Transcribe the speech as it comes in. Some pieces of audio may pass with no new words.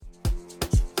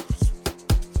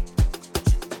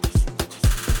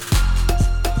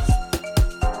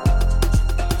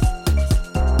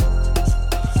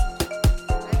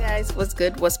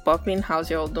good? What's popping?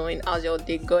 How's y'all doing? How's your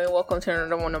day going? Welcome to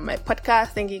another one of my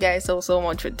podcasts. Thank you guys so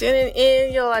much for tuning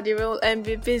in. Y'all are the real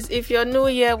MVPs. If you're new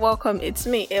here, welcome. It's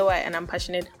me, AY, and I'm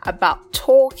passionate about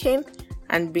talking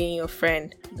and being your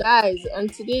friend. Guys, on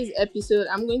today's episode,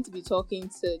 I'm going to be talking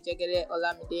to Jegede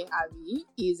Olamide Harry.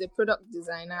 He is a product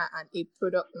designer and a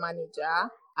product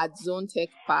manager at Zone Tech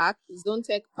Park. Zone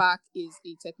Tech Park is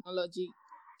a technology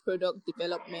product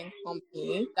development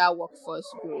company that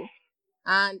Workforce Grow.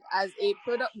 And as a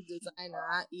product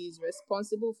designer, he is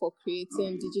responsible for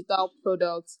creating digital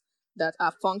products that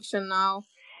are functional,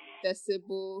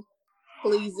 accessible,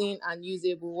 pleasing, and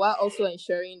usable, while also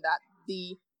ensuring that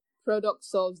the product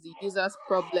solves the user's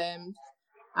problems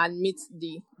and meets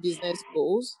the business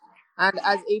goals. And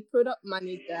as a product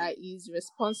manager, he is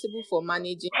responsible for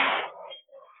managing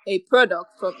a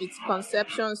product from its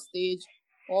conception stage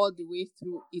all the way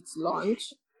through its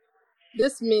launch.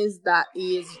 This means that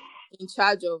he is in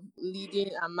charge of leading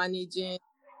and managing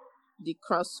the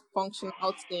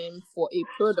cross-functional team for a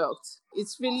product.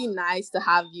 It's really nice to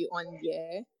have you on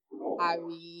here,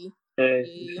 Harry.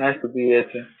 It's nice to be here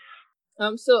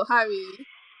too. So Harry,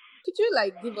 could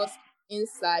you give us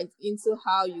insight into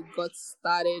how you got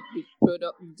started with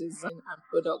product design and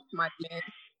product management?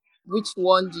 Which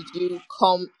one did you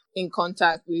come in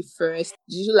contact with first?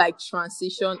 Did you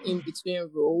transition in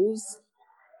between roles?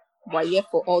 But yeah,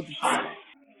 for all this.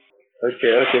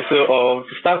 Okay. So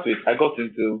to start with, I got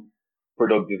into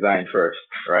product design first,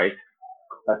 right?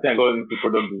 I think I got into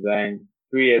product design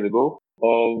 3 years ago.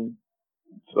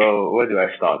 So where did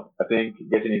I start? I think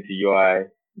getting into UI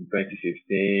in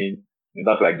 2015.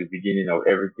 That's the beginning of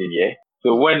everything, yeah.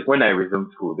 So when I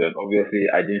resumed school, then obviously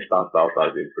I didn't start out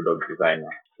as a product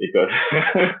designer because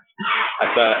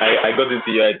I got into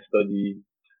UI to study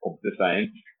computer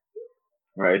science,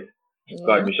 right?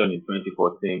 Got admission in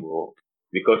 2014, but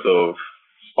because of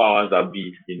powers that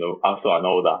be, after and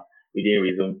all that, we didn't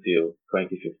resume till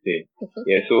 2015.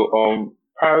 Yeah, so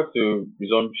prior to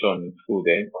resumption in school,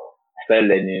 then I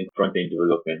started learning front-end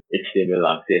development, HTML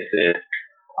and CSS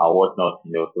and whatnot,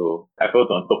 so I felt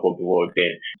on top of the world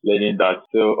then, learning that.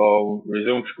 So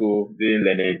resumed school, didn't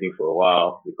learn anything for a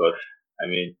while because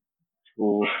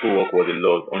schoolwork was a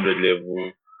lot, 100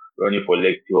 level, running for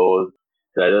lectures.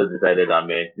 So I just decided that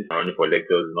this running for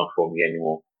lectures is not for me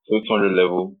anymore. So 200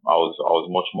 level, I was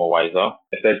much more wiser.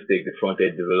 I started to take the front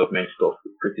end development stuff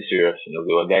pretty serious. There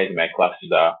were guys in my class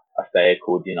that I started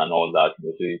coding and all that.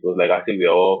 So it was I think we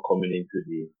were all coming into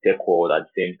the tech world at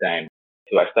the same time.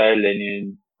 So I started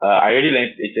learning. I already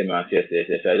learned HTML and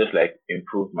CSS. So I just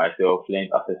improved myself, learned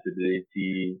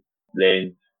accessibility,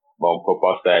 learned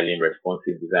proper styling,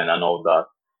 responsive design, and all that.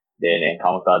 Then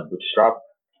encountered Bootstrap.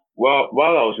 Well,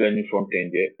 while I was learning front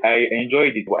end, I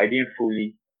enjoyed it, but I didn't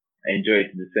fully enjoy it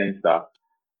in the sense that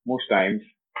most times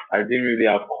I didn't really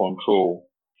have control.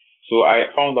 So I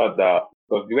found out that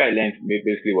because the way I learned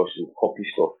basically was to copy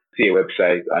stuff, see a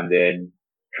website, and then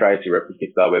try to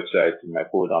replicate that website in my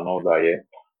code and all that, yeah.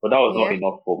 But that was not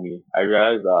enough for me. I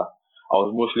realized that I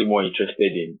was mostly more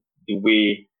interested in the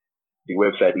way the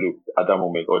website looked at that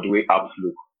moment or the way apps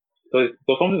look.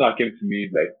 So something that came to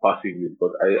me passively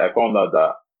because I found out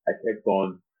that I kept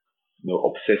on,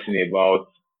 obsessing about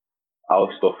how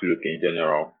stuff look in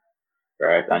general,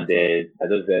 right? And then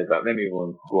I just said that let me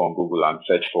even go on Google and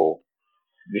search for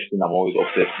this thing I'm always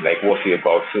obsessed, what's it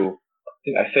about? So I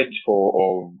think I searched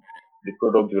for the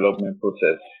product development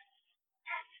process,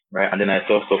 right? And then I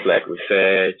saw stuff like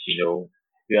research,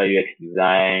 UI UX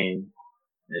design,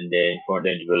 and then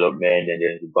front end development, and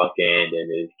then the back end,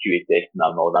 and then QA testing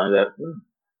and all that. And I was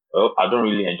well, I don't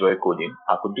really enjoy coding.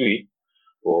 I could do it,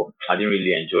 but I didn't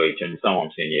really enjoy it. You understand what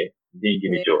I'm saying? Yeah, it didn't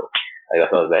give me joy. I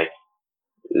was like,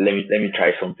 let me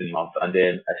try something else. And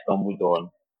then I stumbled on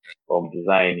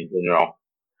design in general.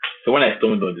 So when I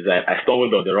stumbled on design, I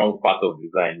stumbled on the wrong part of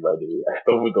design, by the way. I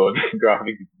stumbled on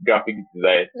graphic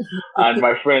design. And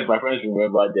my friends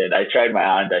remember then I tried my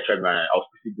hand. I was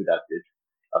pretty good at it.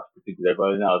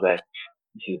 But then I was like,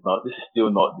 this is still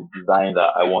not the design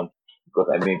that I want. Because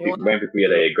when people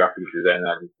hear a graphic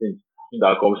designer, the thing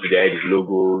that comes to their head is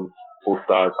logos,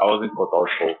 posters. I wasn't cut out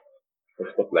for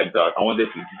stuff like that. I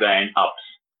wanted to design apps,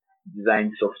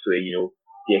 design software,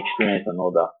 the experience and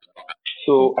all that.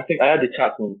 So I think I had a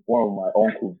chat with one of my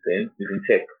uncles then, he's in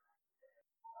tech.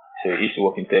 So he used to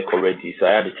work in tech already. So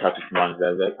I had a chat with him and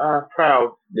I was like, try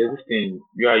out, there's this thing,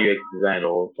 UI UX design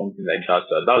or something like that.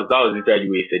 So that was literally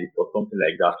the way he said it, or something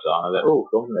like that. So I was like, oh,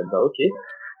 something like that,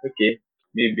 okay.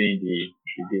 Me being the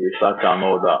researcher and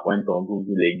all that, went on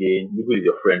Google again. Google is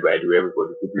your friend, by the way,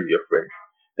 everybody, Google is your friend.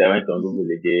 So I went on Google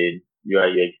again,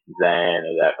 UI UX design. I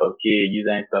was like, okay,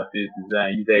 user interface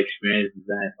design, user experience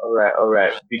design. All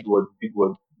right. Big words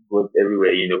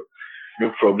everywhere,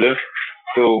 no problem.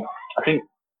 So I think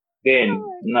then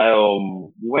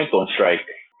we went on strike.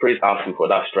 Praise ASU for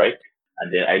that strike,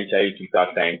 and then I actually took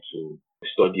that time to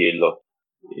study a lot.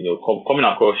 Coming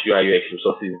across UI UX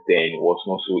resources then was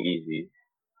not so easy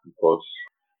because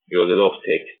there was a lot of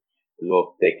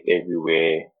tech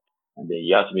everywhere, and then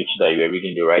you have to make sure that you are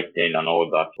reading the right thing and all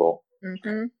that. So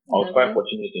Mm-hmm. I was quite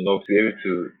fortunate enough to be able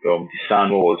to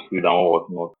discern what was good and what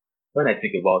was not. When I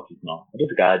think about it now, I don't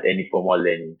think I had any formal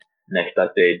learning, and I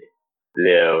started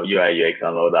UI UX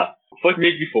and all that.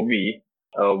 Fortunately for me,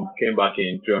 came back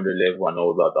in 300 level and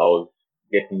all that. I was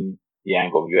getting the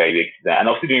hang of UI UX design, and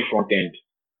I was still doing front end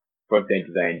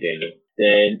design then.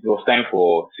 Then it was time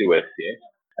for COS. Yeah,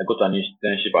 I got an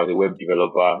internship as a web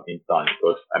developer intern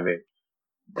because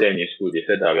then in school they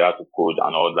said that we had to code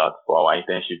and all that for our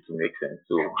internship to make sense.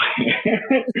 So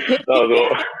that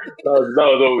was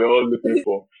all we were all looking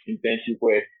for, internship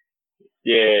where.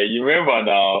 Yeah, you remember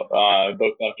now,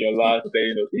 Dr. Akiola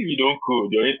saying, if you don't code,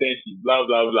 your internship, blah,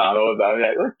 blah, blah, and all that. I'm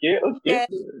like, okay. Yeah.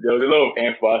 There was a lot of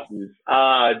emphasis.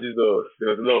 Jesus. There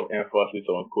was a lot of emphasis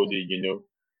on coding, You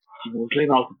must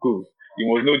learn how to code. You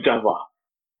must know Java.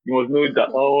 You must know that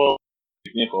all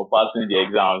for passing the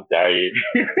exams, Jerry.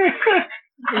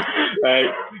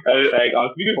 like I'm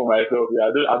speaking for myself.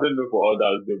 Yeah, I don't know for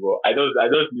others, but I just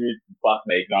need to pass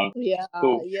my exams. Yeah.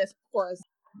 So, yes, of course.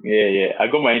 Yeah.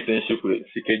 I got my internship with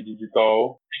CK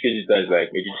Digital. CK Digital is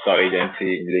like a digital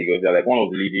agency in Lagos. They're like one of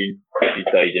the leading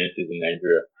digital agencies in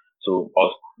Nigeria. So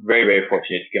I was very, very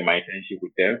fortunate to get my internship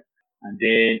with them. And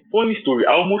then, funny story,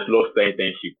 I almost lost the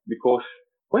internship because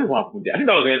what happened there? I think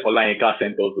that was when Olayinka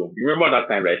sent us home. You remember that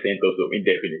time that I sent us home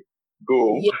indefinite?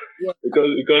 Go home. Yeah.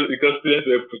 Because students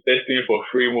were protesting for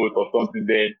free mode or something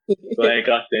then.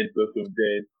 Olayinka sent us home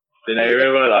then. Then I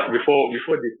remember that before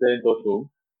they sent us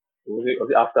home, was it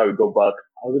after we got back?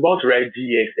 I was about to write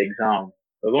GS exam.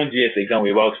 There was one GS exam we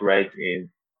were about to write in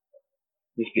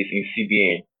this place in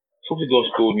CBN. Something just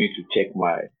told me to check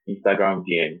my Instagram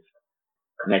DMs.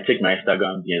 And I checked my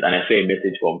Instagram DMs and I saw a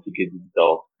message from CK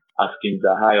Digital asking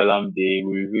that, hi Olamide,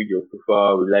 we reviewed your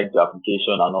profile, we liked the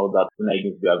application and all that. When are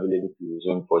you going to be available to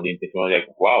resume for the internship? I was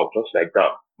like, wow, just like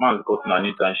that. Man's gotten an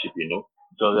internship, So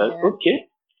I was like, okay.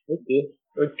 This is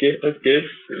looking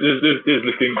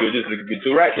good. This is looking good.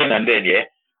 So right then and then, I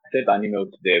sent an email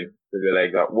to them. So they're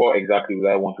like, what exactly do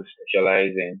I want to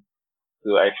specialize in?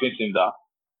 So I explained to him that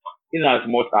in as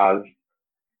much as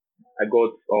I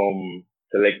got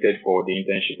selected for the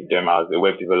internship with them as a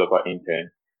web developer intern,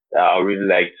 I would really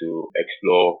like to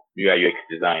explore UI UX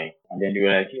design. And then they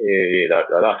were like, yeah,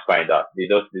 that's fine. That they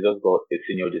just got a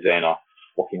senior designer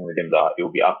working with them that he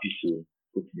will be happy to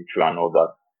put me through and all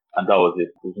that. And that was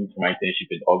it. I was into my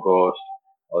internship in August.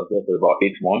 I was there for about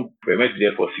 8 months. We went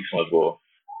there for 6 months, but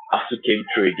ASU came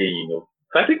through again, So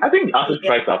I think the ASU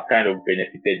strikes have kind of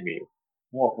benefited me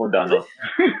more often than not.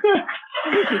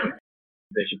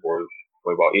 Internship was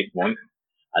for about 8 months,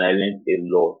 and I learned a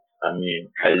lot. I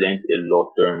learned a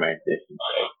lot during my internship.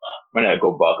 When I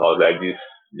got back, I was like,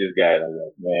 this guy, I was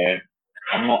like, man,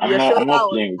 I'm not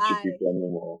playing with you people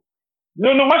anymore.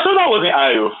 No, my shoulder wasn't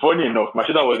high. Funny enough, my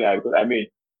shoulder wasn't high because I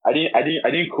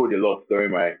didn't code a lot during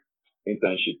my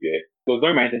internship here. So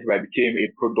during my internship, I became a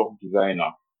product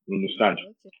designer. You understand?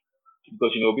 Okay.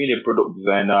 Because being a product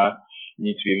designer, you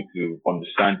need to be able to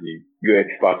understand the UX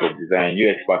part of design.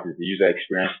 UX part is the user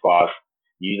experience part,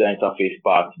 the user interface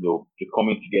part, the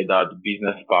coming together, the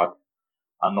business part,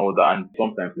 and all that. And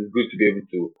sometimes it's good to be able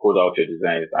to code out your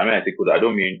designs. I say code, I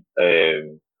don't mean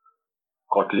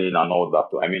Kotlin and all that.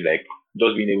 So I mean like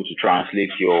just being able to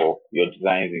translate your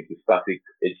designs into static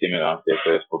HTML and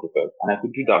CSS protocols. And I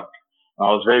could do that. And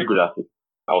I was very good at it.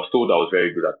 I was told I was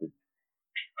very good at it.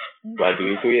 By the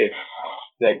way, so yeah,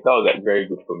 that was very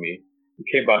good for me. We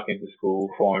came back into school,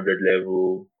 400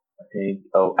 level. I think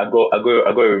I got a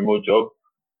remote job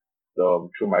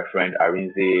through my friend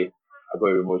Arinze. I got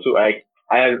a remote. So I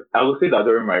would say that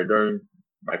during my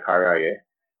career,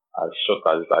 as short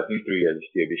as I think 3 years is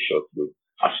still a bit short though.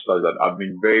 As short as that, I've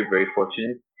been very, very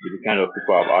fortunate with the kind of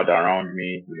people I've had around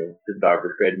me, people that have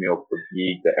referred me up for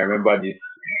gigs. I remember this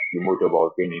remote job I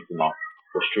was going into now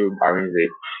was through Arinze.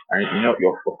 And of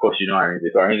course you know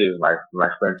Arinze. So Arinze is my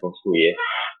friend from school, yeah.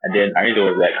 And then Arinze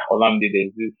was like, Olamide,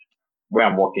 there's this where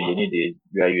I'm working, they need a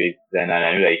UI UX designer and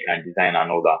I know that you can design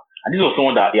and all that. And this was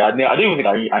someone that I don't even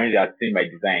think Arinze had seen my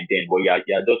design then, but he had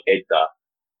just heard that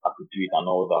I could do it and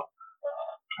all that.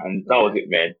 And that was it,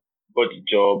 man. Got the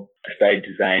job, started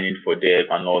designing for them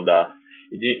and all that.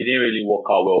 It didn't really work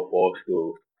out well for us,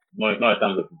 so not in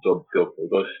terms of the job itself,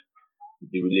 because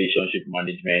the relationship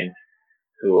management.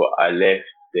 So I left.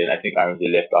 Then I think I already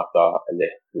left after I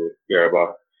left to hear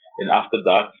about. Then after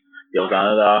that, there was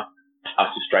another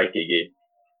ASU strike again.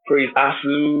 Praise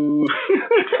ASU.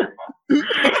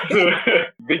 So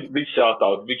big shout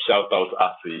out to ASU, big shout out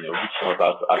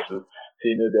to ASU. So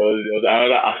there was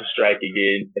another ASU strike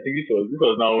again. I think this was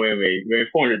now when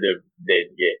 400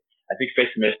 dead. Yeah, I think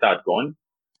first semester had gone,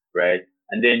 right?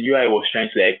 And then UI was trying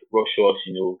to like rush us,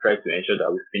 try to ensure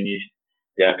that we finished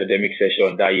the academic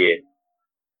session that year.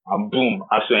 And boom,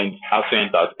 ASU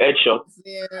entered. Headshot.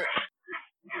 Yeah.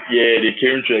 Yeah, they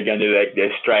came through again. They're like,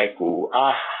 there's strike. Oh.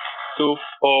 So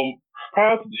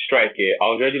prior to the strike, I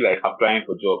was already like applying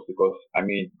for jobs because I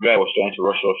was trying to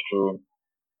rush us through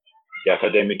the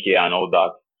academic year and all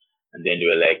that. And then they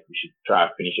were like, we should try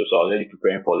and finish it. So I was already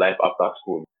preparing for life after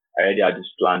school. I already had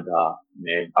this plan that,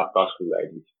 after school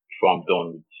like this, before I'm done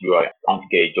with UI, I want to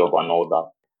get a job and all that.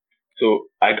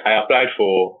 So I applied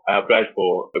for a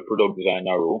product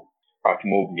designer role at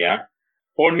Mobnia.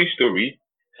 Funny story,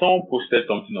 someone posted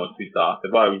something on Twitter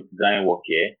about design work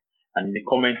here, and in the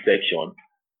comment section,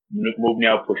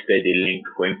 Mobnia posted a link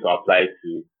for him to apply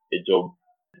to a job.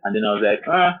 And then I was like,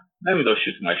 let me just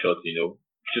shoot my shot,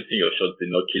 shooting your shot will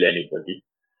not kill anybody.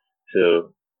 So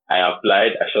I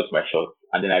applied, I shot my shot,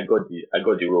 and then I got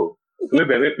the role. So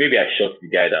maybe I shot the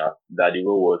guy that the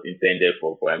role was intended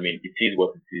for. It is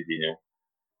what it is, You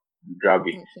grab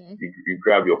it, Okay. you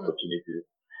grab your opportunities.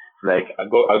 Like I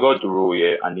got the role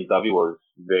here, and the interview was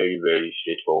very, very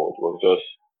straightforward. It was just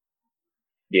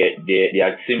they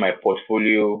had seen my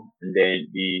portfolio, and then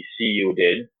the CEO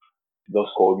then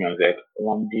just called me and was like,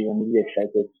 I'm really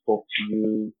excited to talk to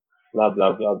you, blah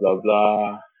blah blah blah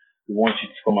blah. We want you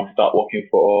to come and start working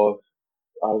for us.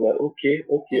 I was like, okay.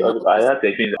 I had to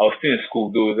explain. I was still in school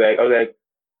though. I was like,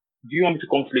 do you want me to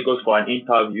come to Lagos for an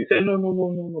interview? He said, no.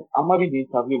 I'm having the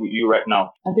interview with you right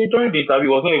now. And then during the interview,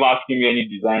 he was not even asking me any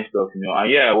design stuff, And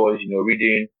I was,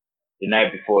 reading the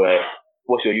night before, like,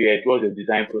 what's your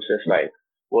design process like?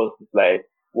 What's it like?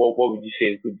 What would you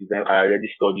say is good design? I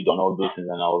already studied on all those things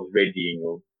and I was ready,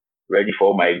 ready for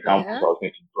all my examples. Yeah. I was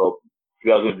going to drop.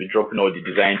 I was going to be dropping all the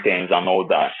design terms and all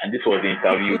that. And this was the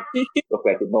interview. Just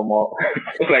like a normal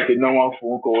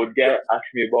phone call. The guy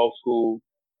asked me about school.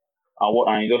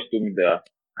 And he just told me that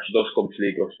I should just come to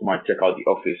Lagos, come and check out the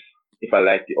office. If I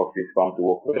like the office, if I want to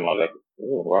work with them, I was like,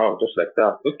 oh wow, just like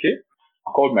that. Okay.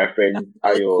 I called my friends,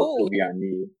 Ayo, Cool. Toby, and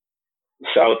me.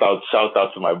 Shout out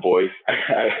to my boys.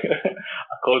 I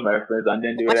called my friends, and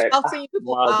then they were like, Shouting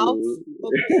people out. Madu.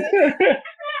 Okay.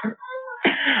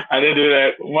 And then they were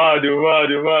like, Madu.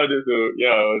 So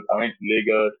yeah, I went to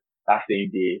Lagos that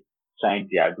same day, signed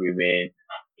the agreement,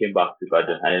 came back to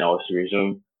Ibadan, and then I was to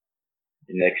resume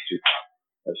the next week.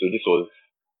 So this was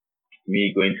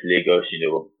me going to Lagos,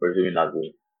 resuming as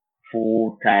a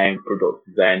full-time product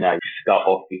designer, physical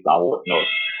office and whatnot.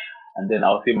 And then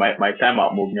I'll say my time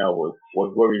at Mobnia was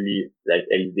what really like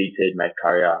elevated my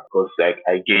career because like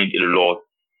I gained a lot.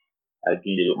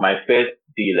 My first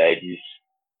day like this,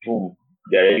 boom,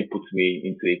 they already put me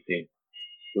into a thing.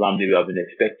 Lamde, we have been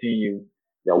expecting you.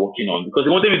 They're working on because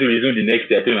they wanted me to resume the next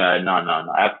day. I told them like, no,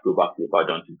 I have to go back to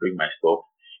Ibadan to bring my stuff.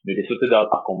 They sorted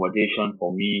out accommodation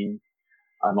for me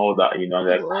and all that,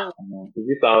 like, is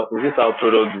this how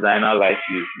product designer life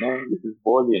is? Man, this is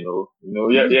boring, yeah.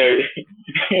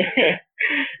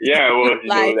 Yeah, I was,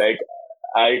 like,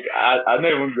 I not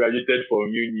even graduated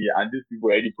from uni and these people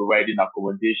already providing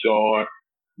accommodation.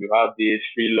 You have this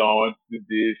free lunch,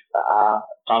 this,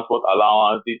 transport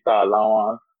allowance, data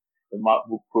allowance, the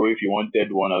MacBook Pro if you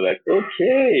wanted one. I was like,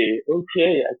 okay.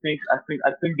 I think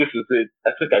this is it.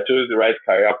 I think I chose the right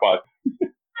career path.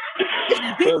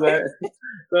 so that,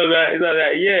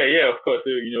 yeah, of course. So,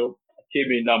 I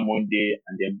came in that Monday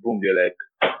and then boom, they're like,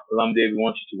 Lamde, we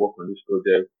want you to work on this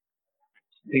project.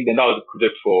 I think then that was a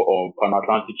project for Pan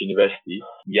Atlantic University.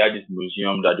 We had this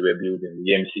museum that they were building,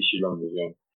 the MC Shillong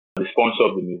Museum. The sponsor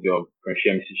of the museum, French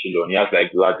MC Shillong, he has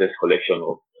like the largest collection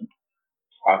of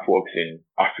artworks in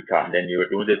Africa. And then he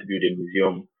wanted to build a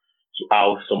museum to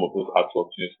house some of those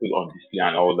artworks, put on display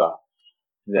and all that.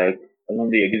 Like, one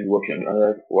day I did working. I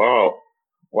was like, wow,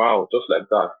 just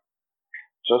like that.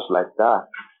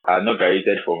 I had not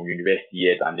graduated from university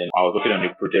yet, and then I was working on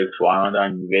a project for another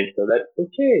university. I was like,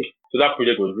 okay. So that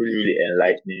project was really, really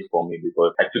enlightening for me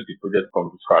because I took the project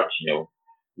from scratch, the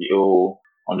whole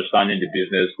understanding the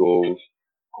business goals,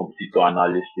 competitor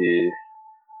analysis,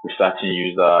 researching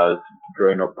users,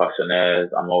 drawing up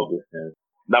personnel, and all those things.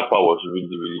 That part was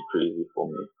really, really crazy for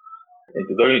me. And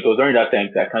it was during that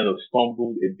time that I kind of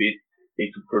stumbled a bit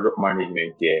into product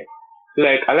management here. So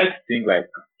like I like to think like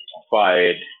far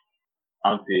ahead.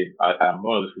 I'm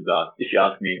one of those people that if you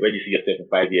ask me where do you see yourself in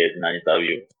 5 years in an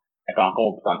interview, I can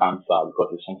come up with an answer because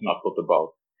it's something I've thought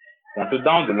about. And so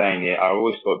down the line, yeah, I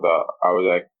always thought that I was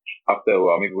like, after a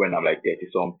while, maybe when I'm like 30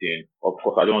 something, of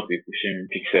course, I don't want to be pushing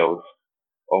pixels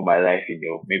all my life,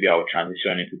 maybe I'll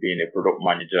transition into being a product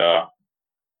manager.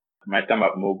 My time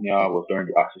at Mognia was during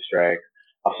the ASU strike,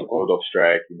 ASU called off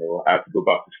strike, I had to go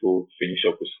back to school, finish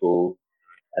up with school.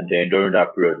 And then during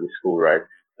that period with school, right,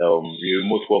 the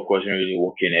remote work wasn't really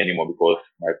working anymore because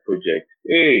my project,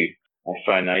 my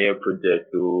final year project,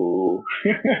 so,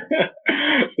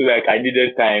 so like I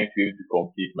needed time to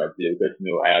complete my project because,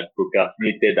 I had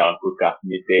procrastinated and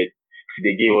procrastinated. So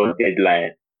they gave us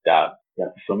deadline that you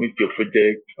have to submit your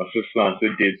project on so and so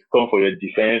date, come for your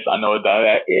defense and all that.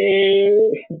 Like,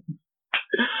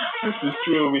 this is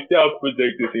true. We still have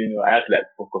projects, I had to like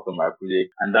focus on my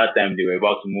project. And that time they were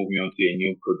about to move me on to a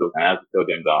new product and I had to tell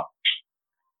them that,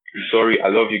 sorry, I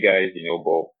love you guys,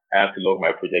 but I have to love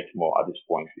my project more at this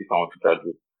point if I want to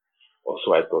graduate.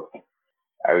 Also, I thought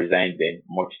I resigned then,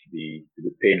 much to the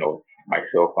pain of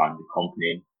myself and the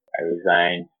company. I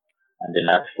resigned and then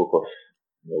I had to focus,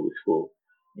 with school.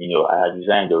 I had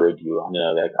resigned already and then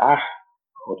I was like,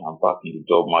 God, I'm back in the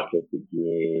job market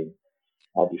again.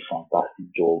 I had a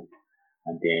fantastic job.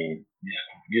 And then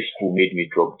this school made me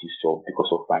drop this job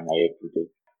because of final year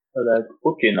project. I was like,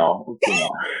 okay now.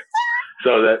 So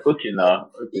I was like, okay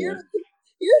now.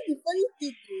 The funny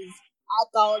thing is, I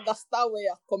can understand where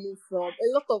you're coming from. A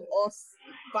lot of us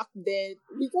back then,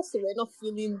 we just were not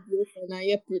feeling the final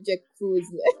year project crews.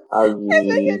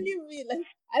 Especially me,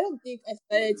 I don't think I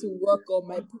started to work on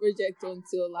my project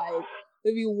until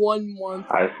maybe 1 month.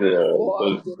 I said, it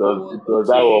was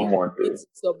that 1 month.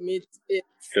 Submit it.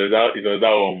 So it was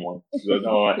that 1 month.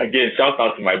 Again, shout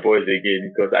out to my boys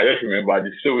again because I just remember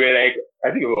this. So we're like,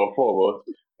 I think it was 4 of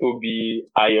us. Toby,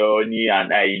 Ioni,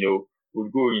 and I,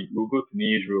 we'll go to the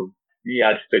newsroom. We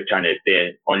had Spec Channel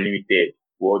 10, unlimited.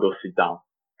 We'll all just sit down,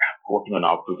 working on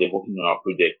our project.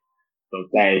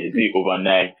 Sometimes you do it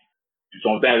overnight.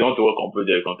 Sometimes you want to work on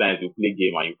project. Sometimes you play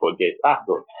game and you forget.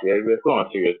 God, we're so on a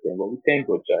serious thing, but we thank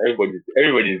God, everybody's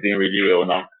doing really well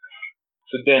now.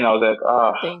 So then I was like,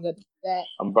 thank God for that.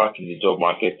 I'm back in the job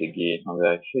market again. I was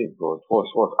like, hey God,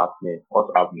 what's happening?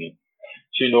 What's happening?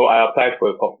 So, I applied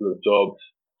for a couple of jobs.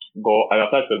 I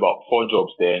applied for about 4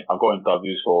 jobs there. I got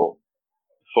interviews for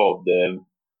 4 of them.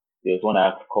 There was one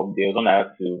I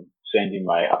had to send in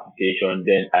my application.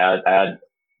 Then I had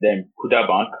Kuda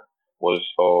Bank was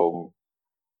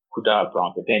Kuda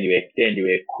Bank, but then they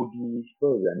were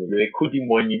Kudi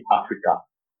Money Africa,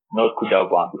 not Kuda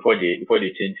Bank before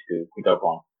they changed to Kuda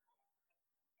Bank.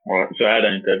 So I had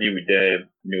an interview with them,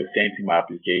 sent in my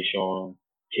application,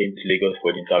 came to Lagos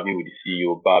for the interview with the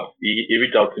CEO, Babs. He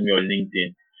reached out to me on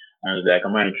LinkedIn and was like,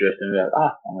 am I interested? And I was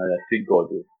like, I'm like, see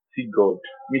God,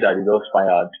 me that is just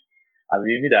fired.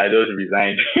 Me that I just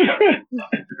resigned.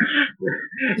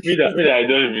 me that I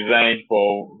just resigned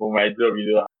for my job,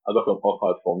 I got some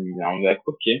offers for me. And I'm like,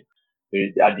 okay. So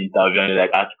at the interview, and I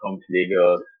had to come to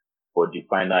Lagos for the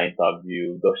final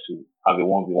interview just to have a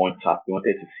 1v1 chat. They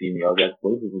wanted to see me. I was like,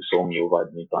 well, people saw me over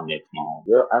the internet now.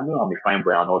 Well, I know I'm a fine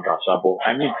boy and all that, but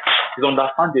it's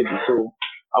understandable. So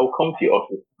I'll come to your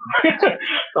office.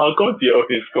 I'll come to your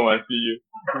office, come and see you.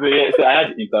 So I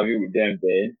had an interview with them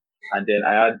then. And then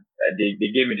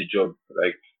they gave me the job,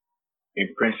 like,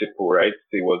 in principle, right?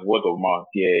 So it was word of mouth.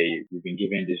 Yeah, you've been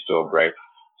given this job, right?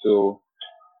 So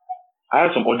I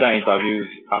had some other interviews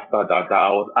after that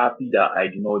I was happy that I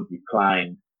did not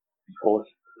decline because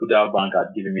Kuda Bank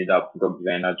had given me that product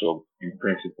designer job in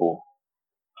principle.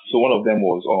 So one of them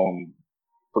was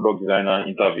product designer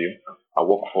interview at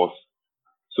Workforce.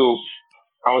 So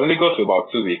I was in Lagos for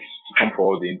about 2 weeks to come for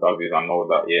all the interviews and all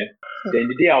that, yeah. Then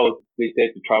the day I was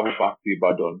slated to travel back to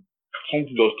Ibadan,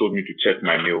 something just told me to check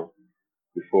my mail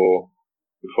before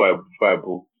I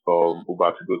booked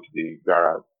Uber to go to the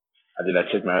garage. And then I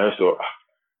checked my mail. So,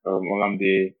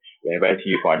 Olamide, we're inviting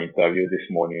you for an interview this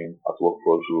morning at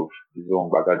Workforce Group. This is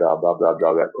on Bagada, blah, blah,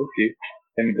 blah. Like, okay,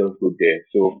 let me just go there.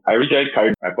 So I originally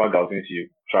carried my bag. I was going to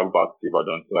travel back to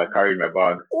Ibadan. So I carried my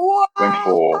bag, went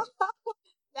for...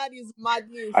 That is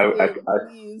madness.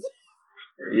 Please.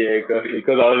 Yeah,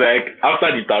 because I was like,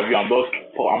 after the interview, I'm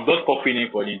just popping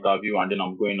in for the interview and then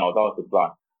I'm going out. That was the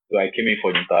plan. So I came in for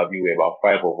the interview with about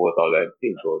 5 of us. I was like,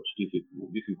 hey God,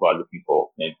 these people are looking for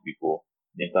plenty people.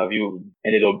 The interview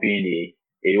ended up being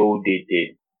a whole day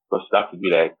thing because it had to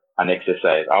be like an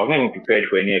exercise. I wasn't even prepared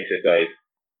for any exercise.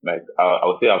 Like I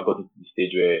would say I've got to the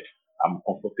stage where I'm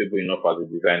comfortable enough as a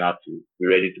designer to be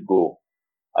ready to go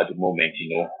at the moment,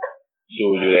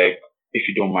 So you're like, if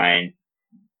you don't mind,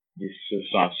 this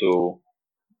so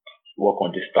work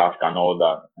on this task and all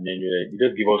that. And then you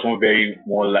just give us one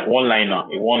liner.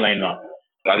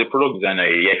 As a product designer,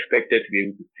 you're expected to be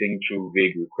able to think through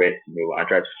vague requests, and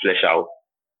try to flesh out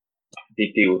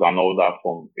details and all that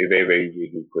from a very, very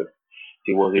vague request.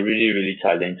 It was a really, really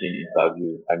challenging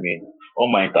interview. I mean, all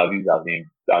my interviews have been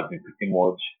pretty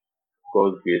much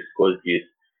God's grace.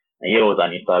 And here was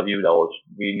an interview that was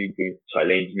really going to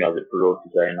challenge me as a product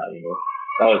designer.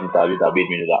 That was an interview that made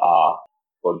me know that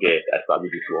forget, I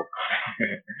started this work.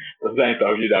 It was an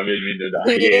interview that made me know that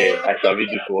I started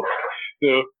this work.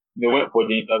 So went for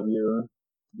the interview.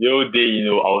 The whole day,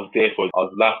 I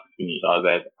was last to finish. I was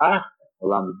like,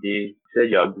 Olamide, you said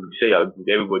you're good.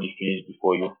 Everybody finished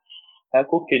before you. Like,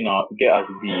 okay, now get us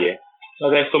to be here. So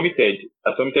I submitted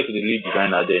to the lead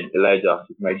designer then, Elijah,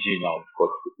 it's my G now,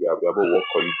 because we are both work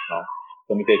colleagues now.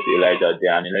 Submitted to Elijah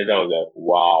there, and Elijah was like,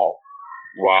 wow.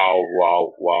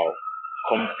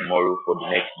 Come tomorrow for the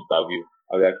next interview.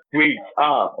 I was like, great,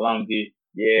 Olamide,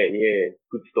 yeah,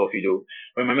 good stuff,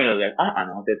 When my man was like, and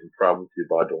I wanted to travel to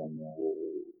Ibadan.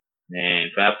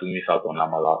 Man, so I have to miss out on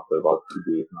Amala for about 2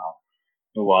 days now.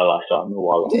 No wala. So, it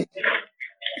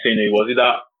was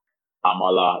either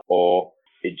Amala or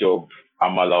a job.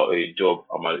 Amala or a job.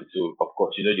 So, of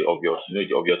course, the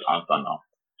obvious answer now.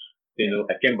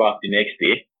 I came back the next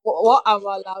day. What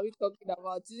Amala are we talking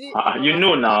about? You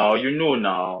know now.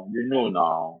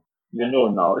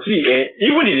 See,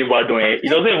 even in Ibadan, it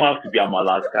doesn't even have to be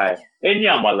Amala guy. Any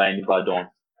Amala in Ibadan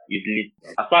is lit.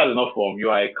 As far as not from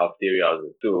UI cafeteria.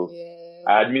 So, yeah.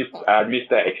 I had missed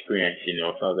that experience, So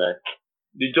I was like,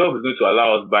 the job is going to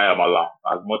allow us buy Amala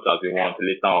as much as we want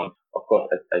later on. Of course,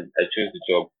 I chose the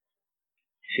job.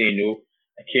 So,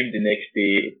 I came the next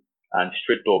day and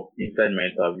straight up inside my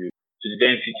interview. So the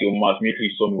then CTO immediately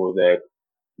saw me, was like,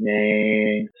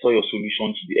 man, saw your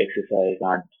solution to the exercise,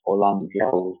 and Olamide,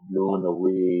 I was blown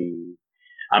away.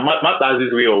 And Matt has this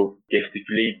way of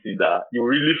gesticulating that you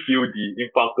really feel the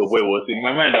impact of what it was. In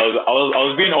my mind, I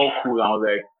was being all cool, and I was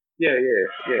like, yeah.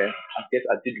 I guess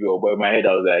I did well, but in my head,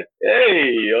 I was like,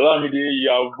 hey, Olamide,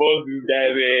 you have bossed this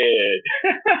guy's head.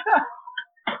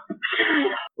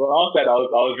 But outside, I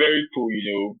was very cool,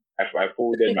 I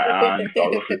folded my hands, I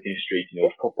was sitting straight,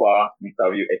 proper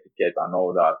interview etiquette and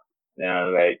all that. And I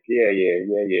was like,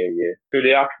 yeah. So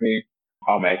they asked me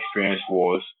how my experience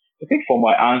was. I think for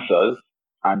my answers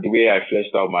and the way I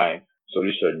fleshed out my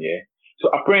solution, yeah. So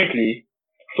apparently,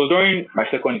 during my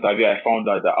second interview, I found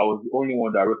out that I was the only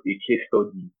one that wrote a case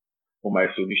study for my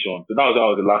solution. So that was why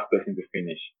I was the last person to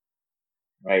finish.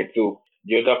 Right? So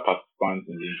the other participants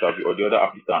in the interview, or the other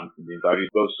applicants in the interview,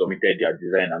 both submitted their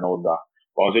design and all that.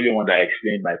 But I was the only one that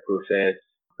explained my process,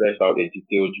 fleshed out a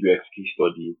detailed UX case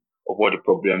study of what the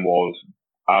problem was,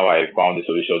 how I found the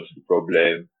solution to the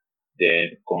problem,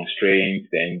 then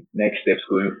constraints, then next steps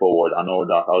going forward and all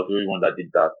that. I was the only one that did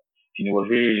that. And he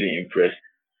was really, really impressed.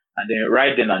 And then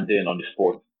right then and then on the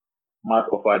spot,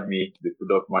 Matt offered me the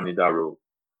product manager role.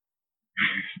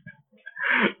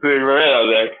 So in my head, I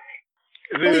was like,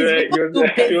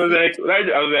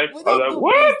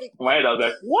 what? In my head, I was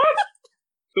like, what?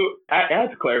 So I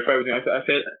had to clarify everything.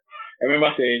 I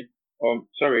remember saying,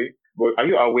 sorry, but are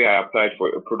you aware I applied for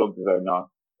a product designer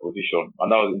position? And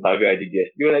that was the interview I did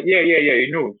yesterday. You were like, yeah, he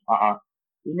knows.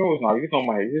 He knows now. This is on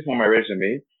my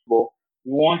resume. But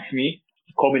he wants me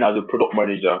to come in as a product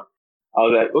manager. I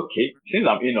was like, okay, since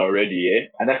I'm in already,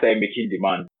 and that's why I'm making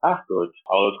demand. Afterwards,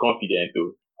 I was confident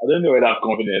too. I don't know where that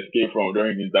confidence came from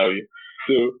during the interview.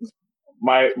 So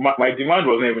my demand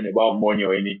wasn't even about money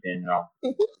or anything now.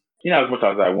 In as much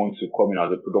as I want to come in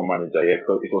as a product manager,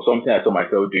 because it was something I saw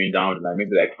myself doing down the line,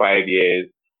 maybe like 5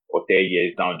 years or 10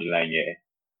 years down the line,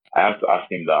 I have to ask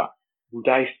him that, would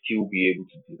I still be able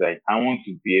to design? I want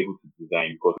to be able to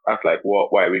design because that's like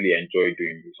what I really enjoy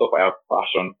doing, the stuff I have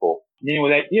passion for. And then he was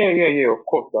like, yeah, of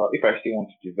course, if I still want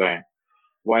to design,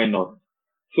 why not?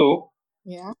 So,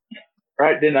 yeah,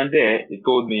 right then and there, he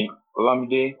told me,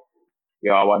 Olamide,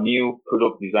 you're our new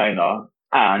product designer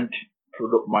and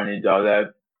product manager. I was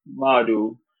like,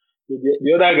 Madu.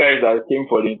 The other guys that came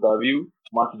for the interview,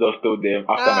 Matt just told them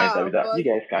after my interview that you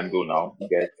guys can go now.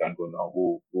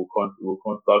 We'll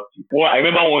contact you. I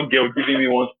remember one girl giving me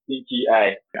one stinky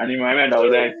eye, and in my mind I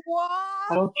was like,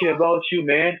 I don't care about you,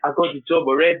 man. I got the job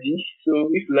already.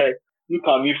 So if look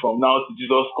at me from now to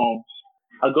Jesus comes,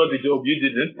 I got the job, you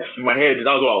didn't. In my head,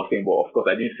 that was what I was saying, but of course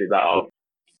I didn't say that out.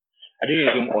 I didn't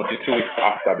even until 2 weeks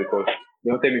after because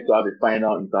they wanted me to have a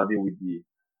final interview with the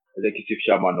executive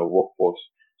chairman of Workforce.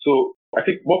 So I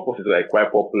think Workforce is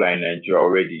quite popular in Nigeria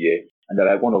already, and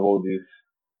they're one of all these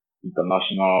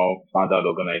international standard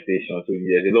organizations. So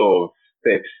there's a lot of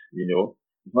steps,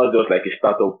 It's not just like a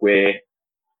startup where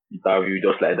interview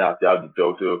just like that to have the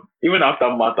job. So even after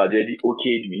master, they already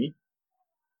okayed me,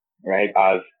 right?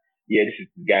 As yeah, this is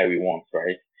the guy we want,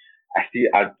 right? I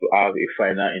still had to have a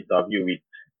final interview with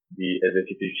the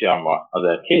executive chairman. I was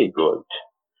like, hey, God.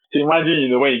 So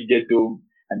imagine, when you get home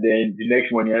and then the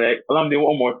next morning, you're like, I'm doing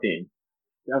one more thing.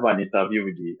 You have an interview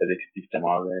with the executive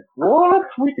chairman. I was like, what?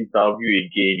 Which interview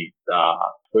again is that?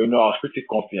 But I was pretty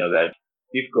confident that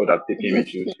if God had taken me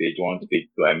to stage one, stage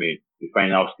two, the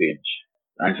final stage.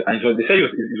 And so they said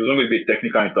it was only a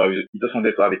technical interview. He just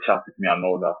wanted to have a chat with me and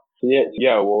all that. So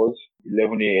yeah, I was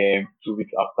 11 a.m., 2 weeks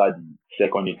after the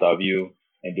second interview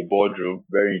in the boardroom,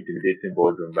 very intimidating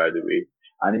boardroom, by the way.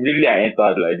 And immediately I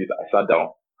entered like this, I sat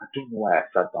down. I don't know why I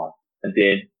sat down. And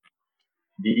then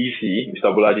the EC,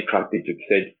 Mr. Bolaji cracked it,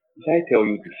 said, did I tell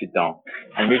you to sit down?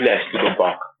 And immediately I stood up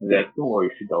back. I was like, don't worry,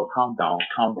 sit down, calm down.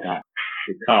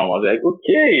 Sit calm. I was like,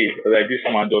 okay. I was like, this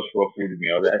man just ruffled me.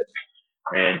 I was like,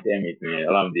 man, damn it, man.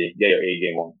 Alhamdulillah, get your A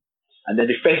game on. And then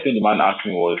the first thing the man asked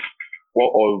me was,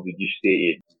 what all did you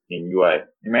stay in UI?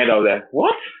 In my head, I was like,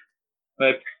 what?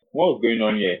 Like, what was going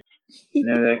on here? And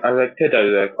then I was like, Ted, I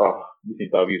was like, oh, this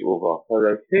interview is over. I was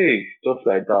like, hey, just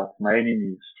like that, my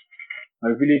enemies,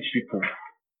 my village people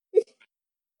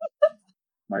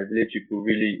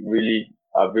really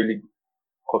have really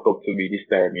caught up to me this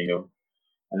time,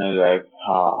 And I was like,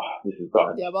 this is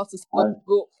bad. They're about to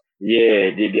go. Yeah,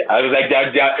 I was like,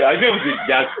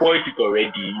 they are spoiled it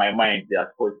already in my mind. They are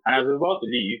spoiled. And I was about to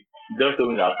leave. Just told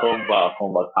me that come back.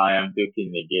 I am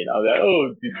joking again. I was like,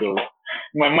 oh, this is.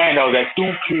 In my mind, I was like,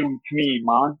 don't play with me,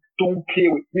 man. Don't play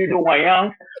with me. You know who I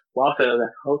am. But after I was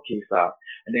like, okay, sir.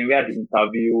 And then we had the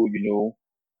interview,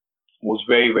 was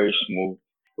very, very smooth.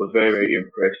 Was very, very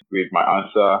impressed with my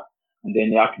answer. And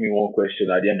then he asked me one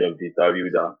question at the end of the interview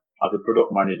that, as a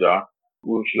product manager,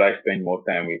 who should I spend more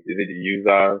time with? Is it the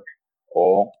users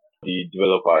or the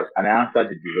developers? And I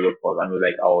answered the developers, and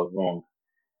I was wrong.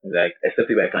 Except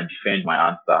if I can defend my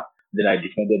answer. Then I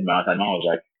defended my answer, and I was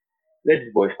like, let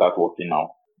this boy start working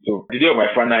now. So the day of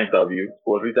my final interview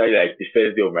was literally like the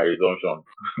first day of my resumption.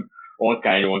 one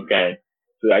kind.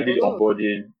 So I did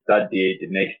onboarding that day, the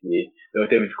next day. They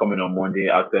told me to come in on Monday.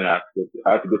 After I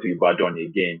had to go to Ibadan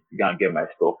again to go and get my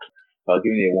stuff. So I was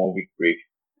given a 1 week break.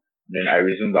 Then I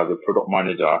resumed as a product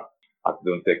manager at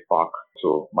Zone Tech Park.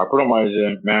 So my product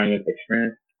management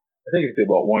experience, I think it's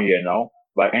about 1 year now.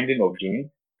 By ending of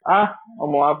June, I've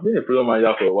been a product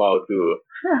manager for a while too.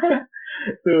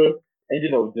 So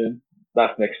ending of June,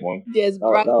 that's next month. Yes,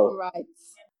 right.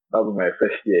 That was my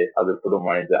first year as a product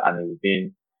manager, and it's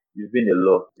been a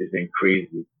lot. It's been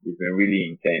crazy. It's been really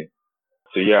intense.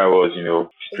 So yeah, I was,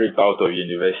 straight out of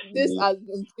university. This has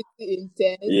been pretty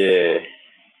intense.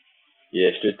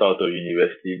 Yeah, straight out of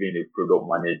university, being a product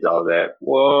manager. I was like,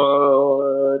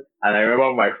 what? And I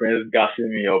remember my friends gassing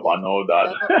me up and all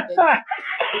that.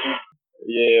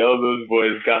 Yeah, all those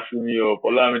boys gassing me up.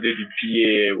 Olamide the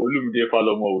PM, Olumide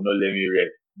Falomo will not let me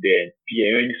rest. Then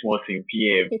PM, any small thing,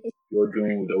 PM, you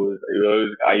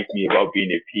always hype me about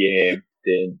being a PM.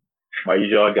 Then my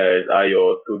usual guys,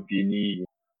 Ayo, Tobini,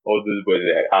 all those boys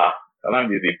are like,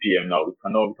 Olamide is a PM now. We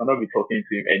cannot be talking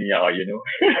to him anyhow,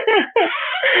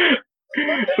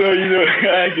 So,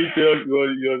 I think it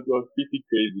was pretty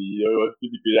crazy. It was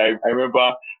pretty crazy. I remember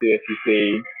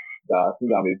saying that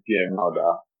since I'm a PM now,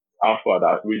 that after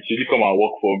that, we should come and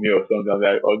work for me or something. I was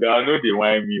like, okay, I know they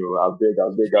want me. I beg.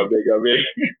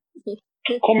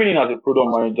 Coming in as a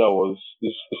product manager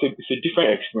it's a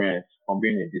different experience from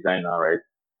being a designer, right?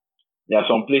 There are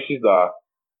some places that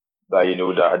are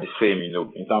the same,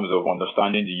 in terms of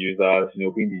understanding the users,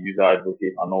 being the user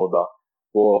advocate and all that.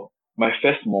 But my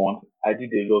first month, I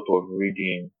did a lot of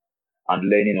reading and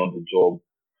learning on the job.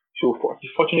 So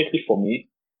fortunately for me,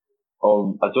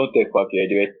 at Zone Tech Park here,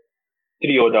 there were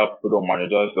 3 other product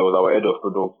managers. There was our head of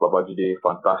product, Babajide,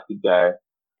 fantastic guy.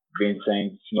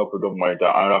 Vincent, senior product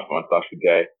manager, another fantastic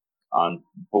guy, and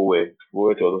Bowe. Bowe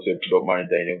was also a product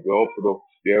manager. They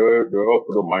were all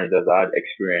product managers that had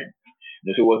experience.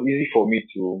 So it was easy for me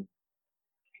to,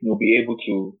 be able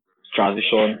to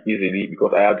transition easily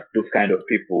because I had those kind of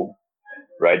people,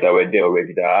 right, that were there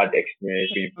already, that had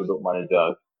experience being product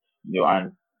managers,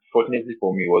 and fortunately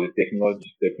for me was the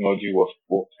technology was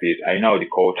workspace. I know the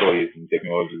culture is in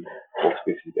technology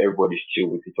workspaces. Everybody's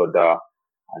chill with each other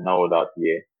and all that,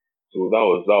 yeah. So that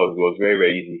was very,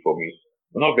 very easy for me.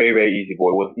 Well, not very, very easy,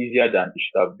 but it was easier than it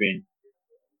should have been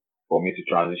for me to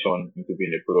transition into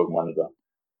being a product manager.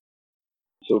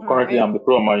 So currently I'm the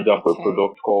product manager for a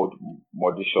product called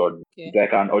Audition. It's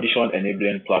like an audition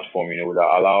enabling platform, that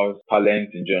allows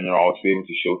talent in general to be able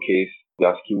to showcase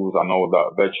their skills and all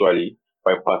that virtually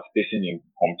by participating in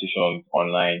competitions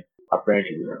online,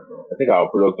 apparently, I think our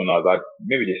product owners that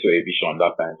maybe they saw a vision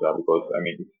that time, so because I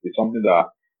mean it's something that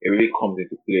it really comes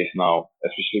into place now,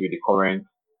 especially with the current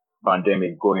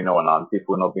pandemic going on and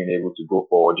people not being able to go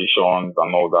for auditions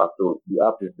and all that. So the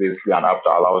app is basically an app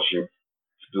that allows you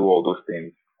to do all those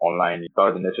things online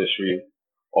without the necessary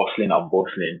hustling and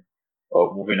bustling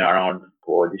of moving around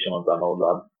for auditions and all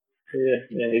that. So yeah,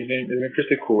 it's been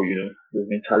pretty cool, you know. It's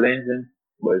been challenging,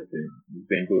 but it's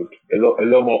been good. A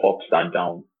lot more ups than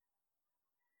downs.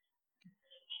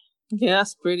 Yeah,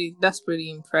 that's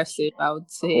pretty impressive, I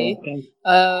would say.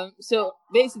 Okay. So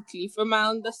basically, from my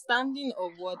understanding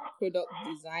of what product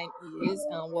design is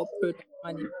and what product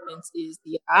management is,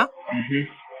 yeah, Mhm.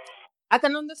 I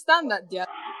can understand that there are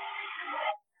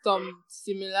some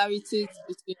similarities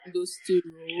between those two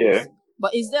Yeah. roles,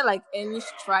 but is there like any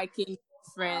striking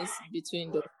difference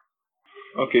between those?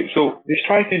 Okay. So the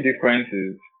striking difference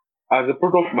is as a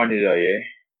product manager, yeah,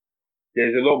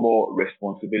 there's a lot more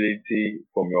responsibility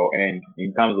from your end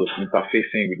in terms of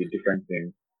interfacing with the different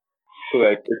teams. So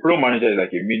like a product manager is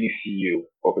like a mini CEO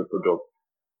of a product,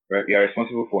 right? You are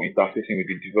responsible for interfacing with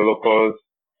the developers.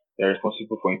 You're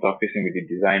responsible for interfacing with the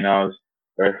designers.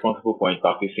 You're responsible for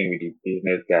interfacing with the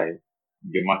business guys,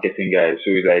 the marketing guys.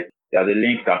 So it's like they are the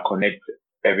link that connects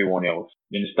everyone else.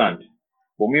 You understand?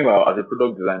 But meanwhile, as a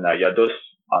product designer, you're just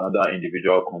another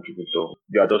individual contributor.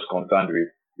 You are just concerned with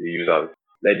the users.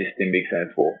 Let this thing make sense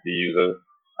for the users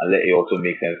and let it also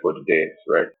make sense for the devs,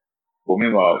 right? But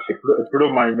meanwhile, a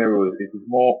product management role is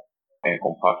more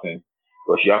encompassing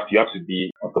because you have to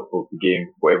be on top of the game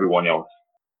for everyone else.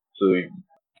 So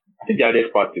I think the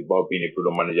hardest part about being a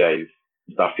product manager is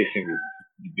interfacing with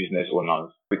the business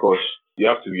owners because you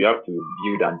have to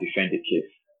build and defend the case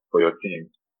for your team.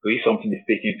 So if something is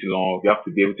taking too long, you have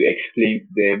to be able to explain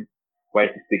to them why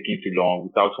it is taking too long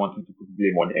without wanting to put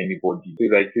blame on anybody.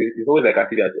 So it's always like I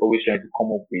feel that always trying to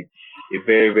come up with a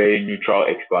very, very neutral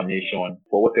explanation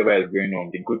for whatever is going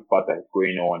on, the good part that is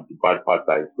going on, the bad part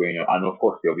that is going on, and of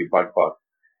course there'll be bad parts.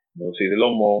 So it's a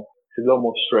lot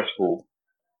more stressful,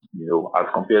 as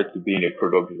compared to being a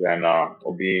product designer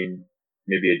or being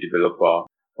maybe a developer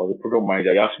or the product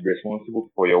manager. You have to be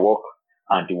responsible for your work